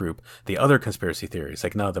chat group, the other conspiracy theories,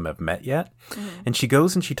 like none of them have met yet. Mm-hmm. And she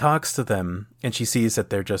goes and she talks to them and she sees that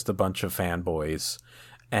they're just a bunch of fanboys.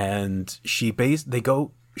 And she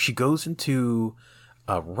goes into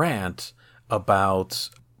a rant about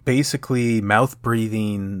basically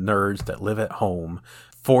mouth-breathing nerds that live at home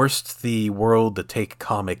forced the world to take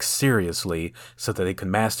comics seriously so that they can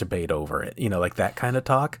masturbate over it. Like that kind of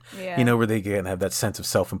talk. Yeah. Where they can have that sense of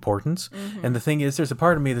self-importance. Mm-hmm. And the thing is, there's a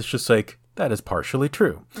part of me that's just like, that is partially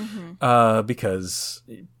true. Mm-hmm. Because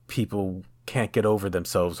people can't get over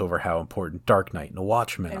themselves over how important Dark Knight and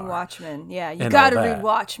Watchmen are. And Watchmen, yeah. You gotta read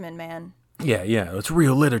Watchmen, man. Yeah, it's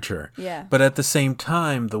real literature. Yeah. But at the same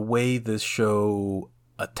time, the way this show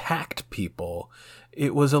attacked people,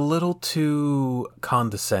 it was a little too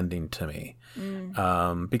condescending to me.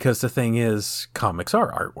 Because the thing is, comics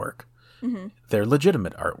are artwork. Mm-hmm. They're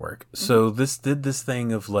legitimate artwork. Mm-hmm. So this did this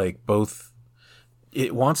thing of like both,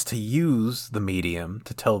 it wants to use the medium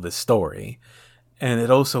to tell this story, and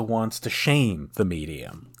it also wants to shame the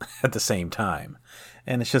medium at the same time.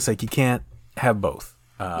 And it's just like, you can't have both.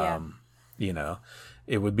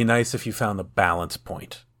 It would be nice if you found the balance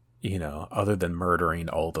point, other than murdering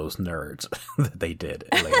all those nerds that they did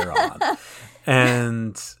later on.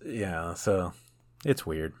 And so it's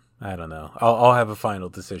weird. I don't know. I'll have a final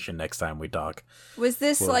decision next time we talk. Was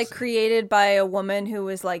this created by a woman who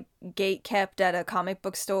was like gate kept at a comic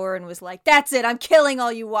book store and was like, that's it, I'm killing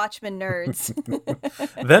all you Watchmen nerds?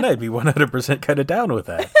 Then I'd be 100% kind of down with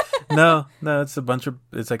that. No,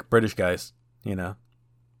 it's like British guys,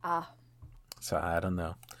 So I don't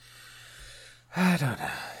know.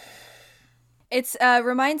 It's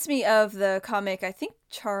reminds me of the comic, I think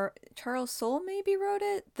Charles Soule maybe wrote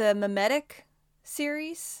it, the Memetic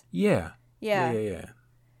series. Yeah.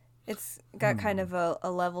 It's got kind of a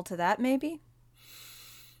level to that, maybe?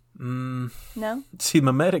 No? See,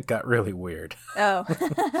 Memetic got really weird. Oh.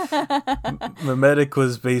 Memetic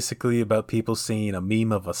was basically about people seeing a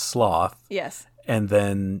meme of a sloth. Yes. And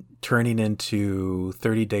then turning into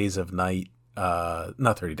 30 Days of Night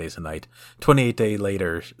not 30 Days a Night, 28 Day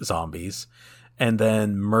Later zombies, and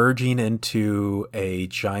then merging into a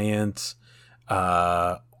giant,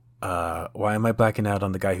 why am I blacking out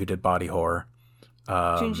on the guy who did Body Horror?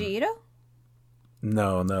 Junji Ito?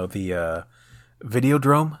 No, the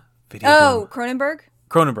Videodrome? Oh, Cronenberg?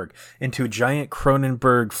 Cronenberg. Into giant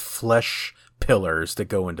Cronenberg flesh pillars that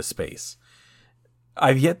go into space.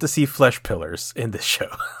 I've yet to see flesh pillars in this show.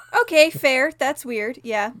 Okay, fair. That's weird.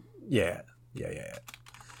 Yeah. Yeah.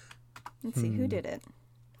 Let's see, who did it?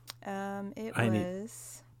 It I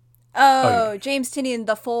was... yeah. James Tinian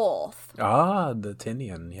the Fourth. Ah, the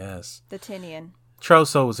Tinian, yes. The Tinian. Charles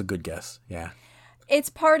Soule was a good guess, yeah. It's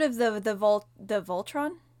part of the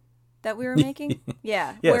Voltron that we were making.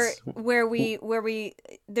 Yeah. Yes. Where we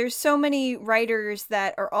there's so many writers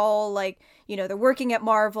that are all like, you know, they're working at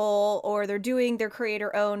Marvel or they're doing their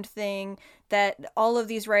creator owned thing, that all of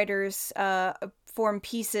these writers form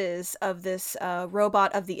pieces of this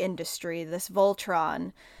robot of the industry, this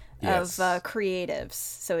Voltron Yes. of creatives.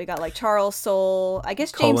 So we got like Charles Soule. I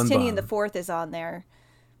guess Cullen James Tinian the Bunn. Fourth is on there.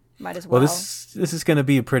 Might as well. Well, this is going to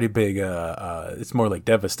be a pretty big. It's more like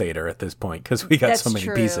Devastator at this point because we got That's so many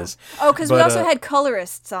true. pieces. Oh, because we But, also had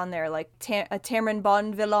colorists on there, like Tamron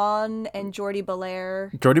Bonvillain and Jordi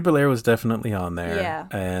Belair. Jordi Belair was definitely on there. Yeah.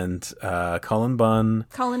 And Cullen Bunn.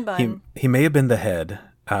 Colin Bunn. He may have been the head,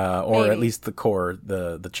 or Maybe. at least the core,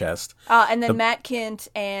 the chest. And then Matt Kint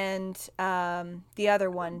and the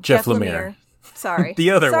other one, Jeff Lemire. Lemire. Sorry.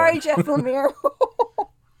 The other Sorry, one. Jeff Lemire.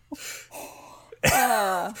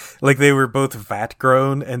 Like they were both vat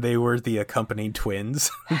grown, and they were the accompanying twins.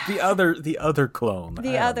 the other clone.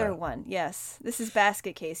 The other one, yes. This is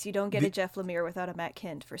Basket Case. You don't get a Jeff Lemire without a Matt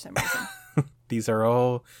Kint for some reason. These are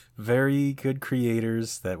all very good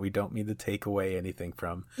creators that we don't mean to take away anything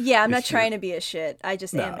from. Yeah, I'm not trying to be a shit. I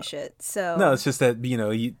just am a shit. So No, it's just that, you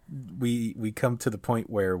know, we come to the point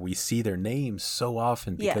where we see their names so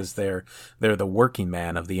often because they're the working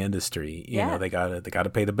man of the industry. You know, they gotta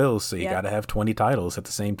pay the bills, so you gotta have 20 titles at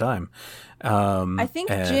the same time. I think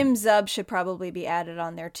Jim Zub should probably be added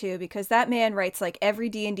on there too, because that man writes like every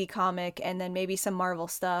D&D comic and then maybe some Marvel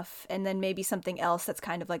stuff and then maybe something else that's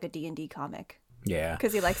kind of like a D&D comic. Yeah.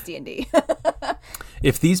 Because he likes D&D.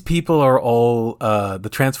 If these people are all the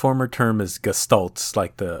Transformer term is gestalts,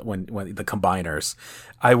 like when the combiners,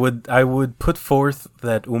 I would put forth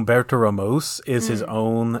that Umberto Ramos is his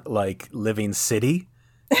own like living city,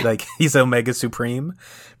 like he's Omega Supreme,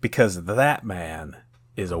 because that man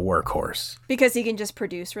is a workhorse. Because he can just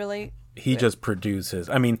produce really. He just produces.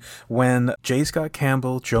 I mean, when J. Scott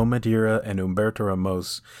Campbell, Joe Madeira, and Umberto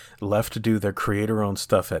Ramos left to do their creator-owned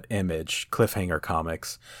stuff at Image, Cliffhanger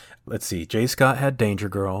Comics, let's see, J. Scott had Danger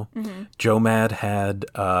Girl, Joe Mad had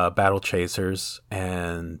Battle Chasers,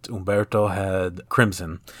 and Umberto had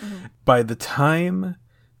Crimson. By the time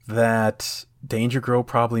that Danger Girl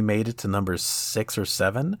probably made it to number 6 or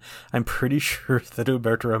 7, I'm pretty sure that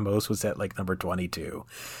Umberto Ramos was at like number 22.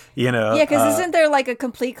 You know? Yeah, because isn't there like a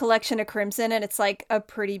complete collection of Crimson and it's like a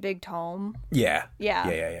pretty big tome? Yeah.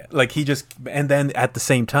 Yeah. Like he just, and then at the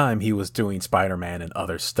same time, he was doing Spider-Man and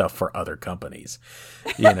other stuff for other companies,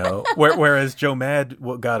 you know, whereas Joe Mad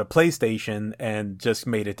got a PlayStation and just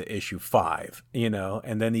made it to issue 5, you know,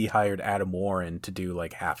 and then he hired Adam Warren to do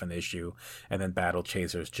like half an issue, and then Battle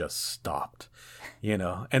Chasers just stopped, you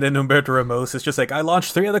know, and then Umberto Ramos is just like, I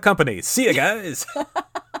launched 3 other companies. See you guys.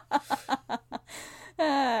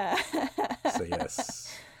 So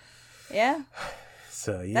yes. Yeah.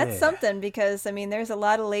 So yeah. That's something, because I mean there's a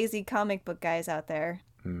lot of lazy comic book guys out there.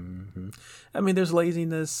 I mean, there's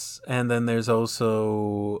laziness, and then there's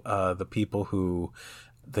also the people who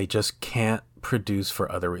they just can't produce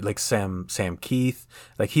for other like Sam Keith.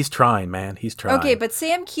 Like he's trying, man. He's trying. Okay, but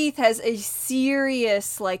Sam Keith has a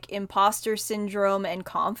serious like imposter syndrome and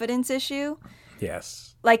confidence issue. Yes.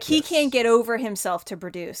 Like he can't get over himself to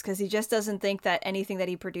produce because he just doesn't think that anything that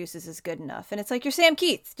he produces is good enough. And it's like, you're Sam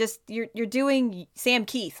Keith. Just you're doing Sam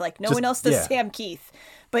Keith. Like no one else does Sam Keith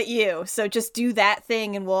but you. So just do that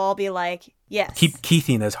thing and we'll all be like, yes. Keep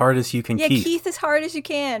Keithing as hard as you can. Yeah, Keith as hard as you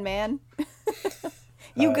can, man.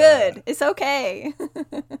 You good. It's okay.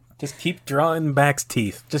 Just keep drawing Mac's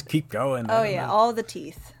teeth. Just keep going. Oh yeah, all the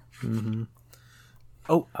teeth.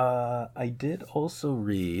 Oh, I did also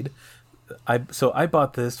read. I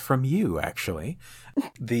bought this from you, actually.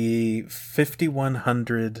 The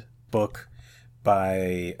 5100 book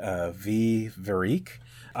by V. Varik.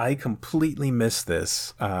 I completely missed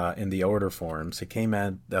this in the order forms. It came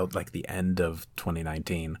out like the end of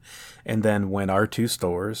 2019. And then when our two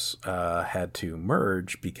stores had to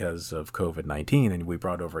merge because of COVID-19 and we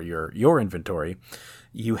brought over your inventory,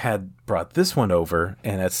 you had brought this one over.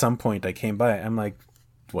 And at some point I came by, I'm like,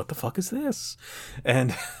 what the fuck is this?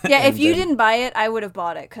 And yeah, and if you then, didn't buy it, I would have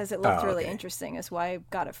bought it because it looked Oh, really okay. interesting. That's why I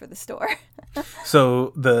got it for the store.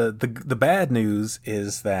 So the bad news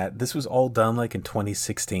is that this was all done like in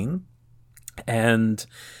 2016, and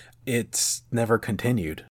it's never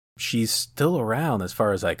continued. She's still around as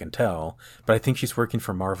far as I can tell, but I think she's working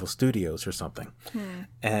for Marvel Studios or something.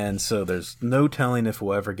 And so there's no telling if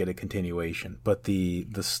we'll ever get a continuation. But the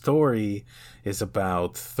story is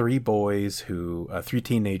about three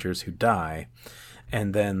teenagers who die,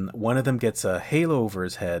 and then one of them gets a halo over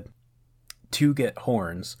his head, two get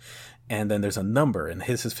horns, and then there's a number, and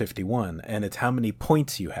his is 51, and it's how many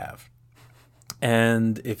points you have.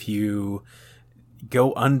 And if you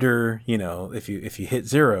go under, if you hit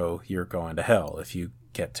 0, you're going to hell. If you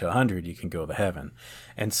get to 100, you can go to heaven.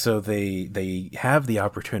 And so they have the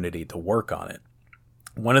opportunity to work on it.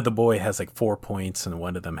 One of the boy has like 4 points, and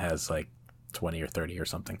one of them has like 20 or 30 or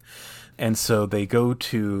something. And so they go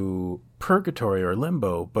to purgatory or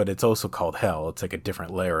limbo, but it's also called hell. It's like a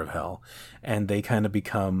different layer of hell. And they kind of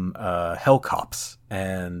become hell cops.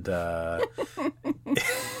 And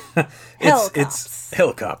it's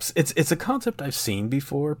hell cops. It's a concept I've seen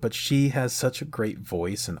before, but she has such a great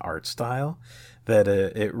voice and art style that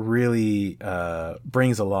it really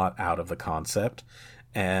brings a lot out of the concept.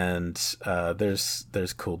 And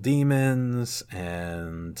there's cool demons,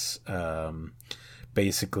 and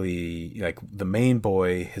basically, like, the main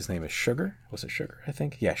boy, his name is Sugar. Was it Sugar? I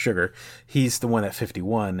think, yeah, Sugar. He's the one at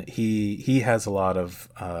 51. He has a lot of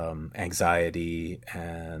anxiety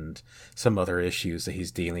and some other issues that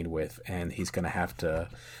he's dealing with, and he's gonna have to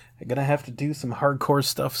do some hardcore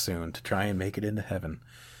stuff soon to try and make it into heaven.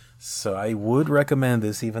 So I would recommend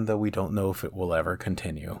this, even though we don't know if it will ever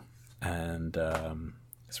continue. And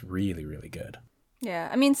it's really, really good. Yeah,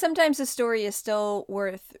 I mean, sometimes a story is still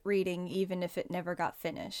worth reading, even if it never got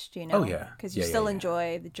finished. Oh, yeah. Because you Yeah, still yeah.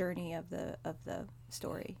 enjoy the journey of the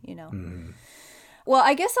story. Well,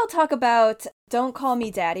 I guess I'll talk about Don't Call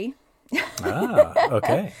Me Daddy.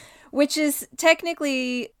 Okay. Which is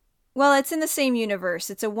technically, well, it's in the same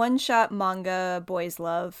universe. It's a one-shot manga, Boys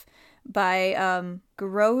Love, by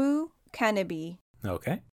Gorohu Kanabi.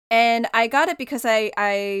 Okay. And I got it because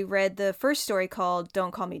I read the first story called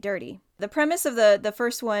Don't Call Me Dirty. The premise of the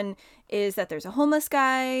first one is that there's a homeless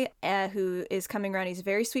guy who is coming around. He's a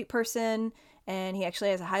very sweet person, and he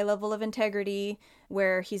actually has a high level of integrity,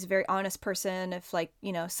 where he's a very honest person. If, like,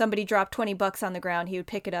 somebody dropped $20 on the ground, he would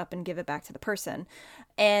pick it up and give it back to the person.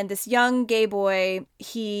 And this young gay boy,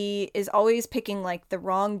 he is always picking, like, the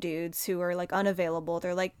wrong dudes who are, like, unavailable.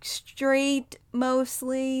 They're, like, straight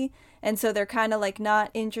mostly, and so they're kind of, like,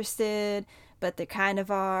 not interested, but they kind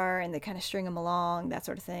of are, and they kind of string him along, that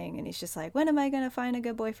sort of thing. And he's just like, when am I going to find a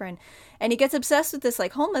good boyfriend? And he gets obsessed with this,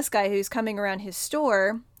 like, homeless guy who's coming around his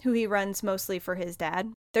store, who he runs mostly for his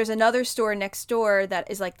dad. There's another store next door that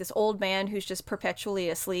is, like, this old man who's just perpetually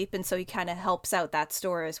asleep, and so he kind of helps out that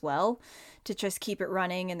store as well to just keep it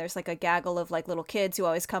running. And there's, like, a gaggle of, like, little kids who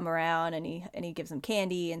always come around, and he gives them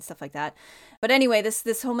candy and stuff like that. But anyway,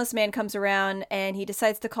 this homeless man comes around, and he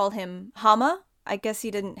decides to call him Hama. I guess he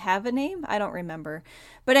didn't have a name. I don't remember.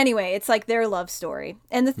 But anyway, it's like their love story.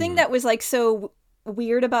 And the thing that was, like, so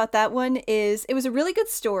weird about that one is it was a really good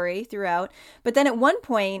story throughout. But then at one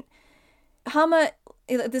point, Hama,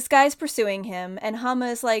 this guy's pursuing him, and Hama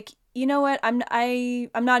is like, you know what? I'm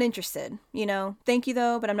not interested. Thank you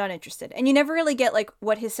though, but I'm not interested. And you never really get, like,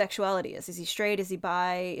 what his sexuality is. Is he straight? Is he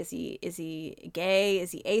bi? Is he gay?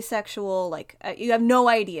 Is he asexual? Like, you have no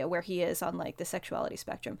idea where he is on, like, the sexuality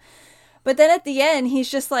spectrum. But then at the end,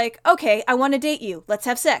 he's just like, okay, I want to date you. Let's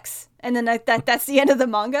have sex. And then that's the end of the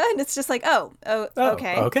manga. And it's just like, oh,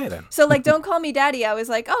 okay. Okay, then. So, like, Don't Call Me Daddy, I was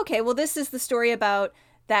like, okay, well, this is the story about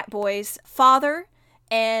that boy's father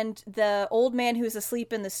and the old man who's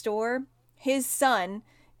asleep in the store. His son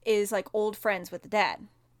is, like, old friends with the dad.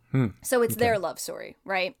 So it's their love story,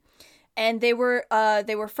 right? And they were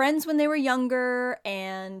friends when they were younger,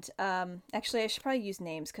 and actually I should probably use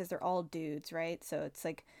names because they're all dudes, right? So it's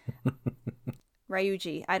like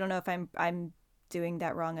Ryuji. I don't know if I'm doing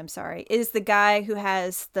that wrong. I'm sorry. Is the guy who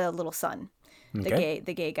has the little son, the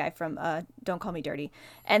gay guy from Don't Call Me Dirty,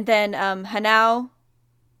 and then Hanao.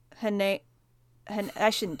 I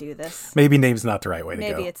shouldn't do this. Maybe name's not the right way to go.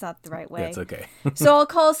 Maybe it's not the right way. That's okay. So I'll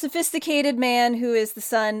call Sophisticated Man, who is the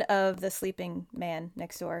son of the sleeping man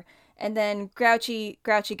next door. And then Grouchy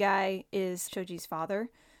Guy is Shoji's father.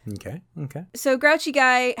 Okay. So Grouchy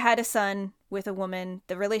Guy had a son with a woman.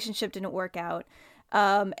 The relationship didn't work out.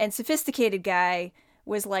 And Sophisticated Guy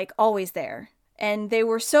was like always there. And they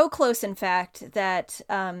were so close, in fact, that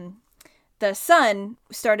the son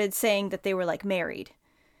started saying that they were like married.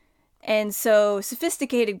 And so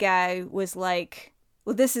Sophisticated Guy was like,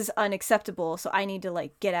 well, this is unacceptable, so I need to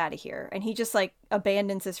like get out of here. And he just like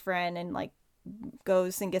abandons his friend and like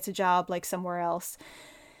goes and gets a job like somewhere else.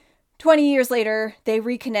 20 years later, they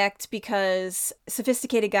reconnect because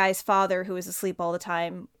Sophisticated Guy's father, who was asleep all the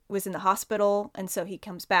time, was in the hospital. And so he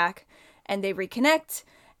comes back and they reconnect.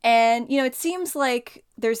 And, you know, it seems like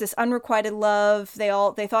there's this unrequited love. They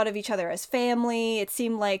thought of each other as family. It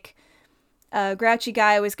seemed like Grouchy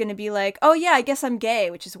Guy was going to be like, oh yeah, I guess I'm gay,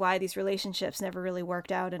 which is why these relationships never really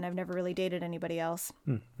worked out and I've never really dated anybody else.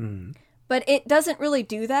 Mm-hmm. But it doesn't really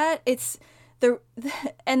do that. It's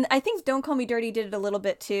and I think Don't Call Me Dirty did it a little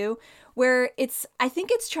bit too, where I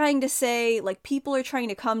think it's trying to say like people are trying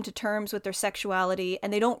to come to terms with their sexuality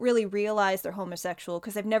and they don't really realize they're homosexual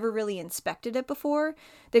because they've never really inspected it before.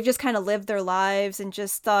 They've just kind of lived their lives and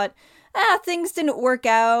just thought, things didn't work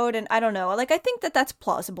out. And I don't know, like I think that's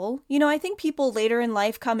plausible. You know, I think people later in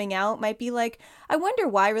life coming out might be like, I wonder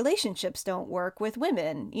why relationships don't work with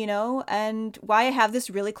women, you know, and why I have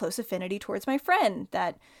this really close affinity towards my friend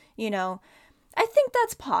that, you know, I think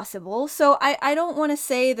that's possible. So I don't want to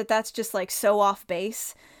say that that's just like so off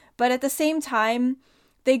base, but at the same time,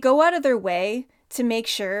 they go out of their way to make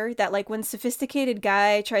sure that like when Sophisticated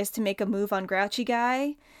Guy tries to make a move on Grouchy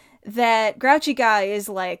Guy, that Grouchy Guy is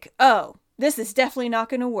like, oh, this is definitely not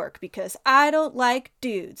going to work because I don't like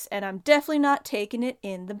dudes and I'm definitely not taking it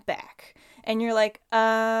in the back. And you're like,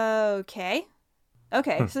 okay,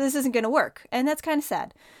 so this isn't going to work. And that's kind of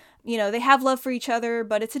sad. You know, they have love for each other,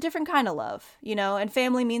 but it's a different kind of love, you know, and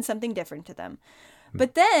family means something different to them.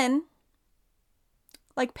 But then,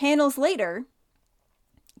 like panels later,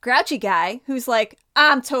 Grouchy Guy, who's like,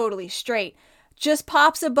 I'm totally straight, just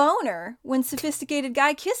pops a boner when Sophisticated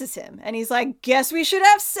Guy kisses him. And he's like, guess we should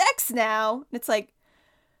have sex now. And it's like,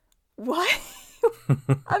 what?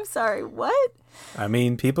 I'm sorry, what? I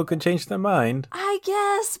mean, people could change their mind. I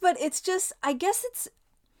guess, but it's just, I guess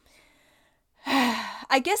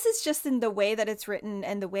it's just in the way that it's written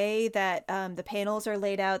and the way that the panels are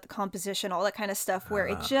laid out, the composition, all that kind of stuff, where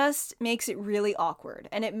it just makes it really awkward.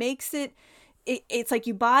 And it makes it's like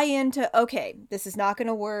you buy into, okay, this is not going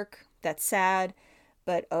to work. That's sad,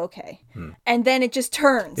 but okay. And then it just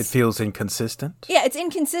turns. It feels inconsistent. Yeah, it's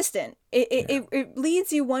inconsistent. It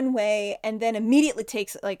leads you one way and then immediately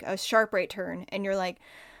takes like a sharp right turn. And you're like,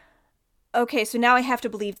 okay, so now I have to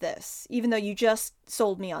believe this, even though you just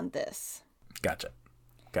sold me on this. Gotcha.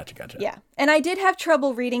 Yeah. And I did have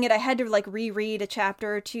trouble reading it. I had to like reread a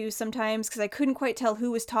chapter or two sometimes because I couldn't quite tell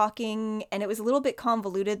who was talking. And it was a little bit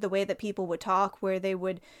convoluted the way that people would talk, where they'd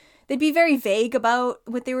be very vague about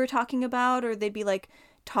what they were talking about, or they'd be like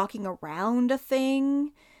talking around a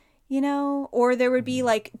thing, you know, or there would be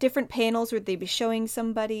like different panels where they'd be showing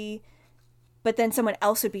somebody, but then someone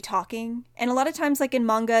else would be talking. And a lot of times, like in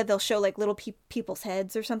manga, they'll show like little people's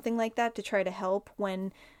heads or something like that to try to help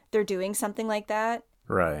when they're doing something like that.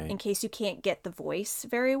 Right. In case you can't get the voice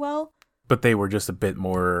very well. But they were just a bit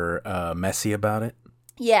more messy about it?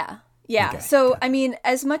 Yeah. Okay. So, I mean,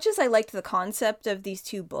 as much as I liked the concept of these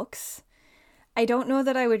two books, I don't know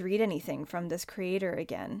that I would read anything from this creator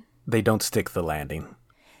again. They don't stick the landing.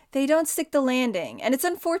 They don't stick the landing. And it's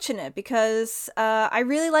unfortunate because I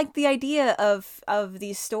really like the idea of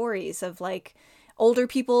these stories of like older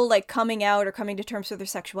people like coming out or coming to terms with their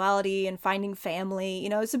sexuality and finding family. You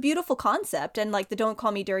know, it's a beautiful concept. And like the Don't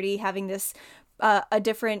Call Me Dirty having this a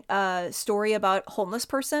different story about a homeless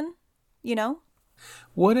person, you know?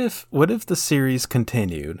 What if the series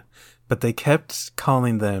continued, but they kept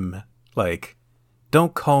calling them like,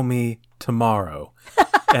 Don't Call Me Tomorrow.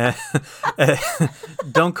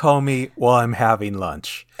 Don't call me while I'm having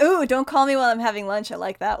lunch. Ooh, don't call me while I'm having lunch. I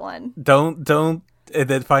like that one. Don't. And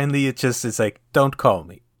then finally it's like, don't call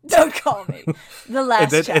me. Don't call me. The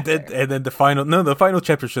last chapter. And then the final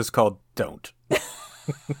chapter is just called Don't.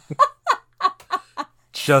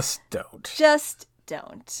 Just don't. Just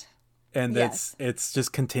don't. And it's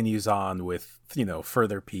just continues on with, you know,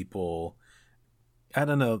 further people. I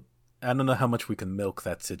don't know how much we can milk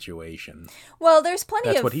that situation. Well, there's plenty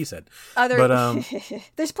That's of what he said.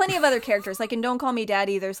 There's plenty of other characters. Like in Don't Call Me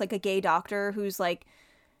Daddy, there's like a gay doctor who's like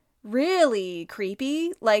really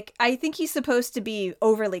creepy. Like I think he's supposed to be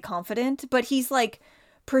overly confident, but he's like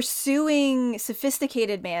pursuing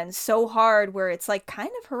Sophisticated Man so hard where it's like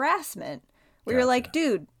kind of harassment. Where you're like,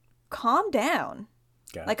 dude, calm down.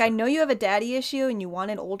 Like, I know you have a daddy issue and you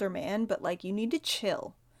want an older man, but, like, you need to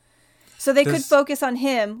chill. So they could focus on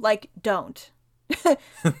him, like, don't.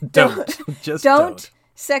 Don't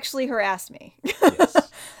sexually harass me.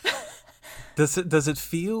 Yes. Does it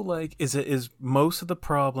feel like is most of the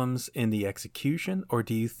problems in the execution, or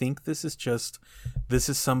do you think this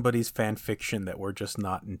is somebody's fan fiction that we're just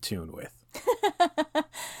not in tune with?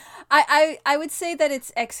 I would say that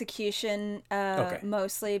it's execution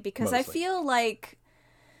mostly, because I feel like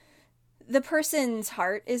the person's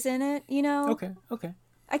heart is in it, you know? Okay.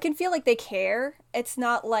 I can feel like they care. It's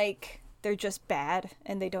not like they're just bad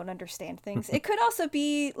and they don't understand things. It could also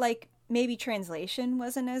be like maybe translation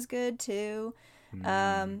wasn't as good too.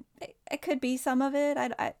 It could be some of it.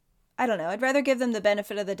 I don't know. I'd rather give them the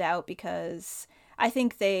benefit of the doubt because I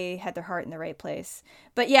think they had their heart in the right place.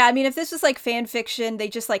 But yeah, I mean, if this was like fan fiction, they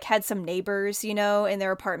just like had some neighbors, you know, in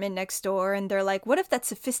their apartment next door, and they're like, what if that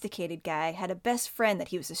sophisticated guy had a best friend that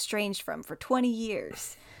he was estranged from for 20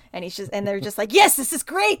 years? And they're just like, yes, this is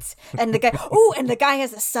great. And the guy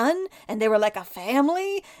has a son, and they were like a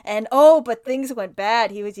family, and but things went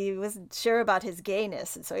bad. He wasn't sure about his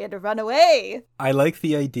gayness, and so he had to run away. I like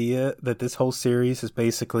the idea that this whole series is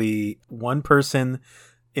basically one person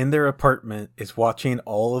in their apartment is watching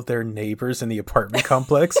all of their neighbors in the apartment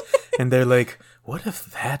complex, and they're like, what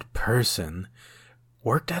if that person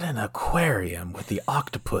worked at an aquarium with the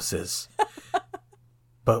octopuses?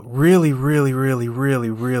 But really, really, really,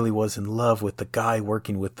 really, really was in love with the guy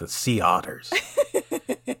working with the sea otters.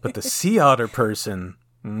 But the sea otter person,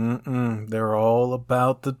 they're all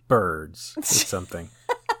about the birds or something.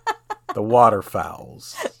 The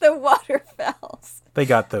waterfowls. The waterfowls. They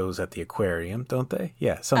got those at the aquarium, don't they?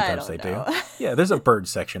 Yeah, sometimes they do. Yeah, there's a bird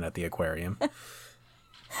section at the aquarium.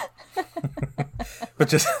 But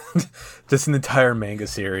just an entire manga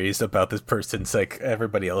series about this person's like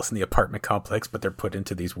everybody else in the apartment complex, but they're put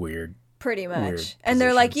into these weird pretty much. And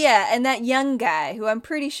they're like, yeah, and that young guy who I'm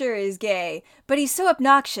pretty sure is gay, but he's so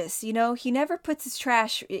obnoxious, you know, he never puts his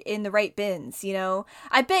trash in the right bins, you know.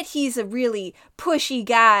 I bet he's a really pushy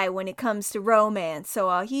guy when it comes to romance,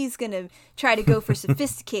 so he's gonna try to go for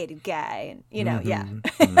sophisticated guy, and you know,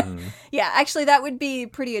 yeah, actually that would be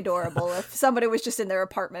pretty adorable if somebody was just in their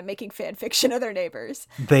apartment making fan fiction of their neighbors.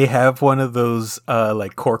 They have one of those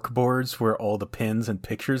like cork boards where all the pins and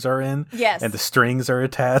pictures are in, yes, and the strings are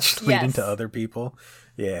attached, leading to other people.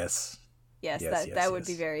 Yes, that would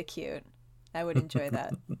be very cute. I would enjoy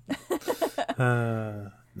that.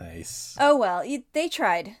 Nice. Oh well, they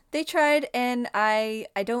tried, and I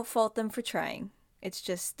don't fault them for trying. It's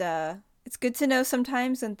just it's good to know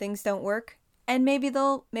sometimes when things don't work, and maybe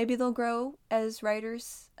they'll grow as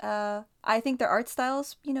writers. I think their art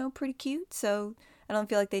style's, you know, pretty cute, so I don't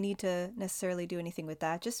feel like they need to necessarily do anything with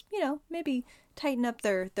that. Just, you know, maybe tighten up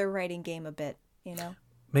their writing game a bit, you know.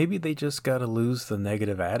 Maybe they just gotta lose the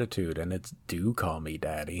negative attitude, and it's do call me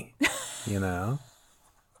daddy, you know?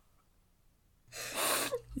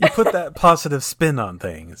 You put that positive spin on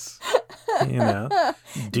things, you know?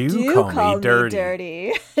 Do call me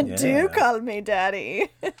dirty. Yeah. Do call me daddy.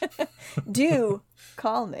 Do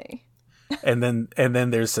call me. And then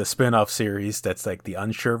there's a spin-off series that's like the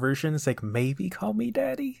unsure version. It's like, maybe call me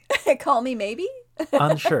daddy. Call me maybe?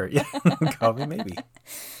 Unsure. Yeah. Call me maybe.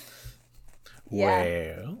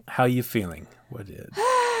 Yeah. Well, how you feeling? What did?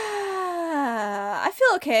 I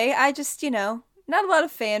feel okay. I just, you know, not a lot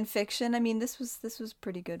of fan fiction. I mean, this was a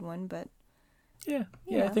pretty good one, but yeah,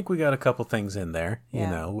 I think we got a couple things in there. Yeah. You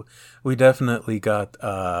know, we definitely got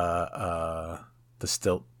the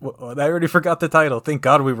still. I already forgot the title. Thank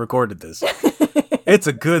God we recorded this. It's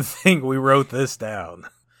a good thing we wrote this down.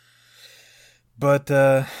 But,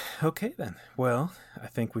 okay then. Well, I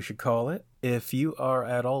think we should call it. If you are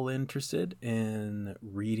at all interested in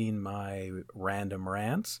reading my random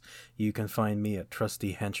rants, you can find me at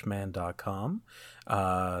trustyhenchman.com.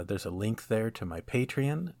 There's a link there to my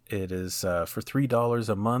Patreon. It is for $3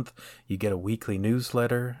 a month. You get a weekly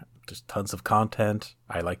newsletter. There's tons of content,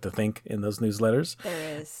 I like to think, in those newsletters.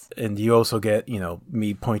 There is. And you also get, you know,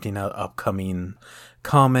 me pointing out upcoming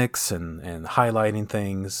comics and highlighting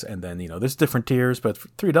things. And then, you know, there's different tiers, but for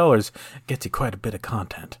 $3 gets you quite a bit of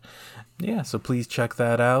content. Yeah, so please check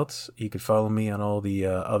that out. You can follow me on all the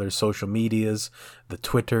other social medias, the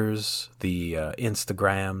Twitters, the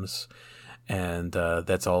Instagrams, and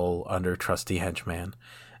that's all under Trusty Henchman.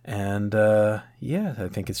 And yeah, I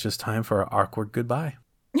think it's just time for our awkward goodbye.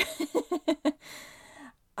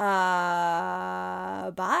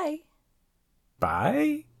 Bye.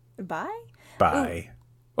 Bye? Bye? Bye.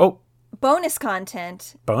 Ooh. Oh. Bonus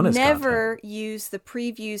content. Never use the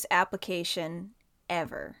previews application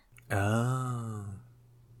ever. Oh.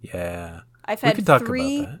 Yeah. I've We had could talk about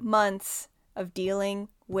 3 that. months of dealing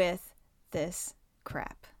with this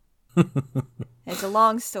crap. It's a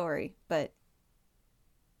long story, but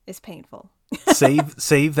it's painful.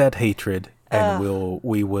 Save that hatred, and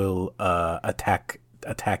we will attack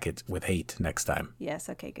it with hate next time. Yes,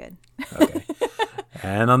 okay, good. Okay.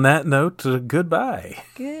 And on that note, goodbye.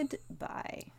 Goodbye.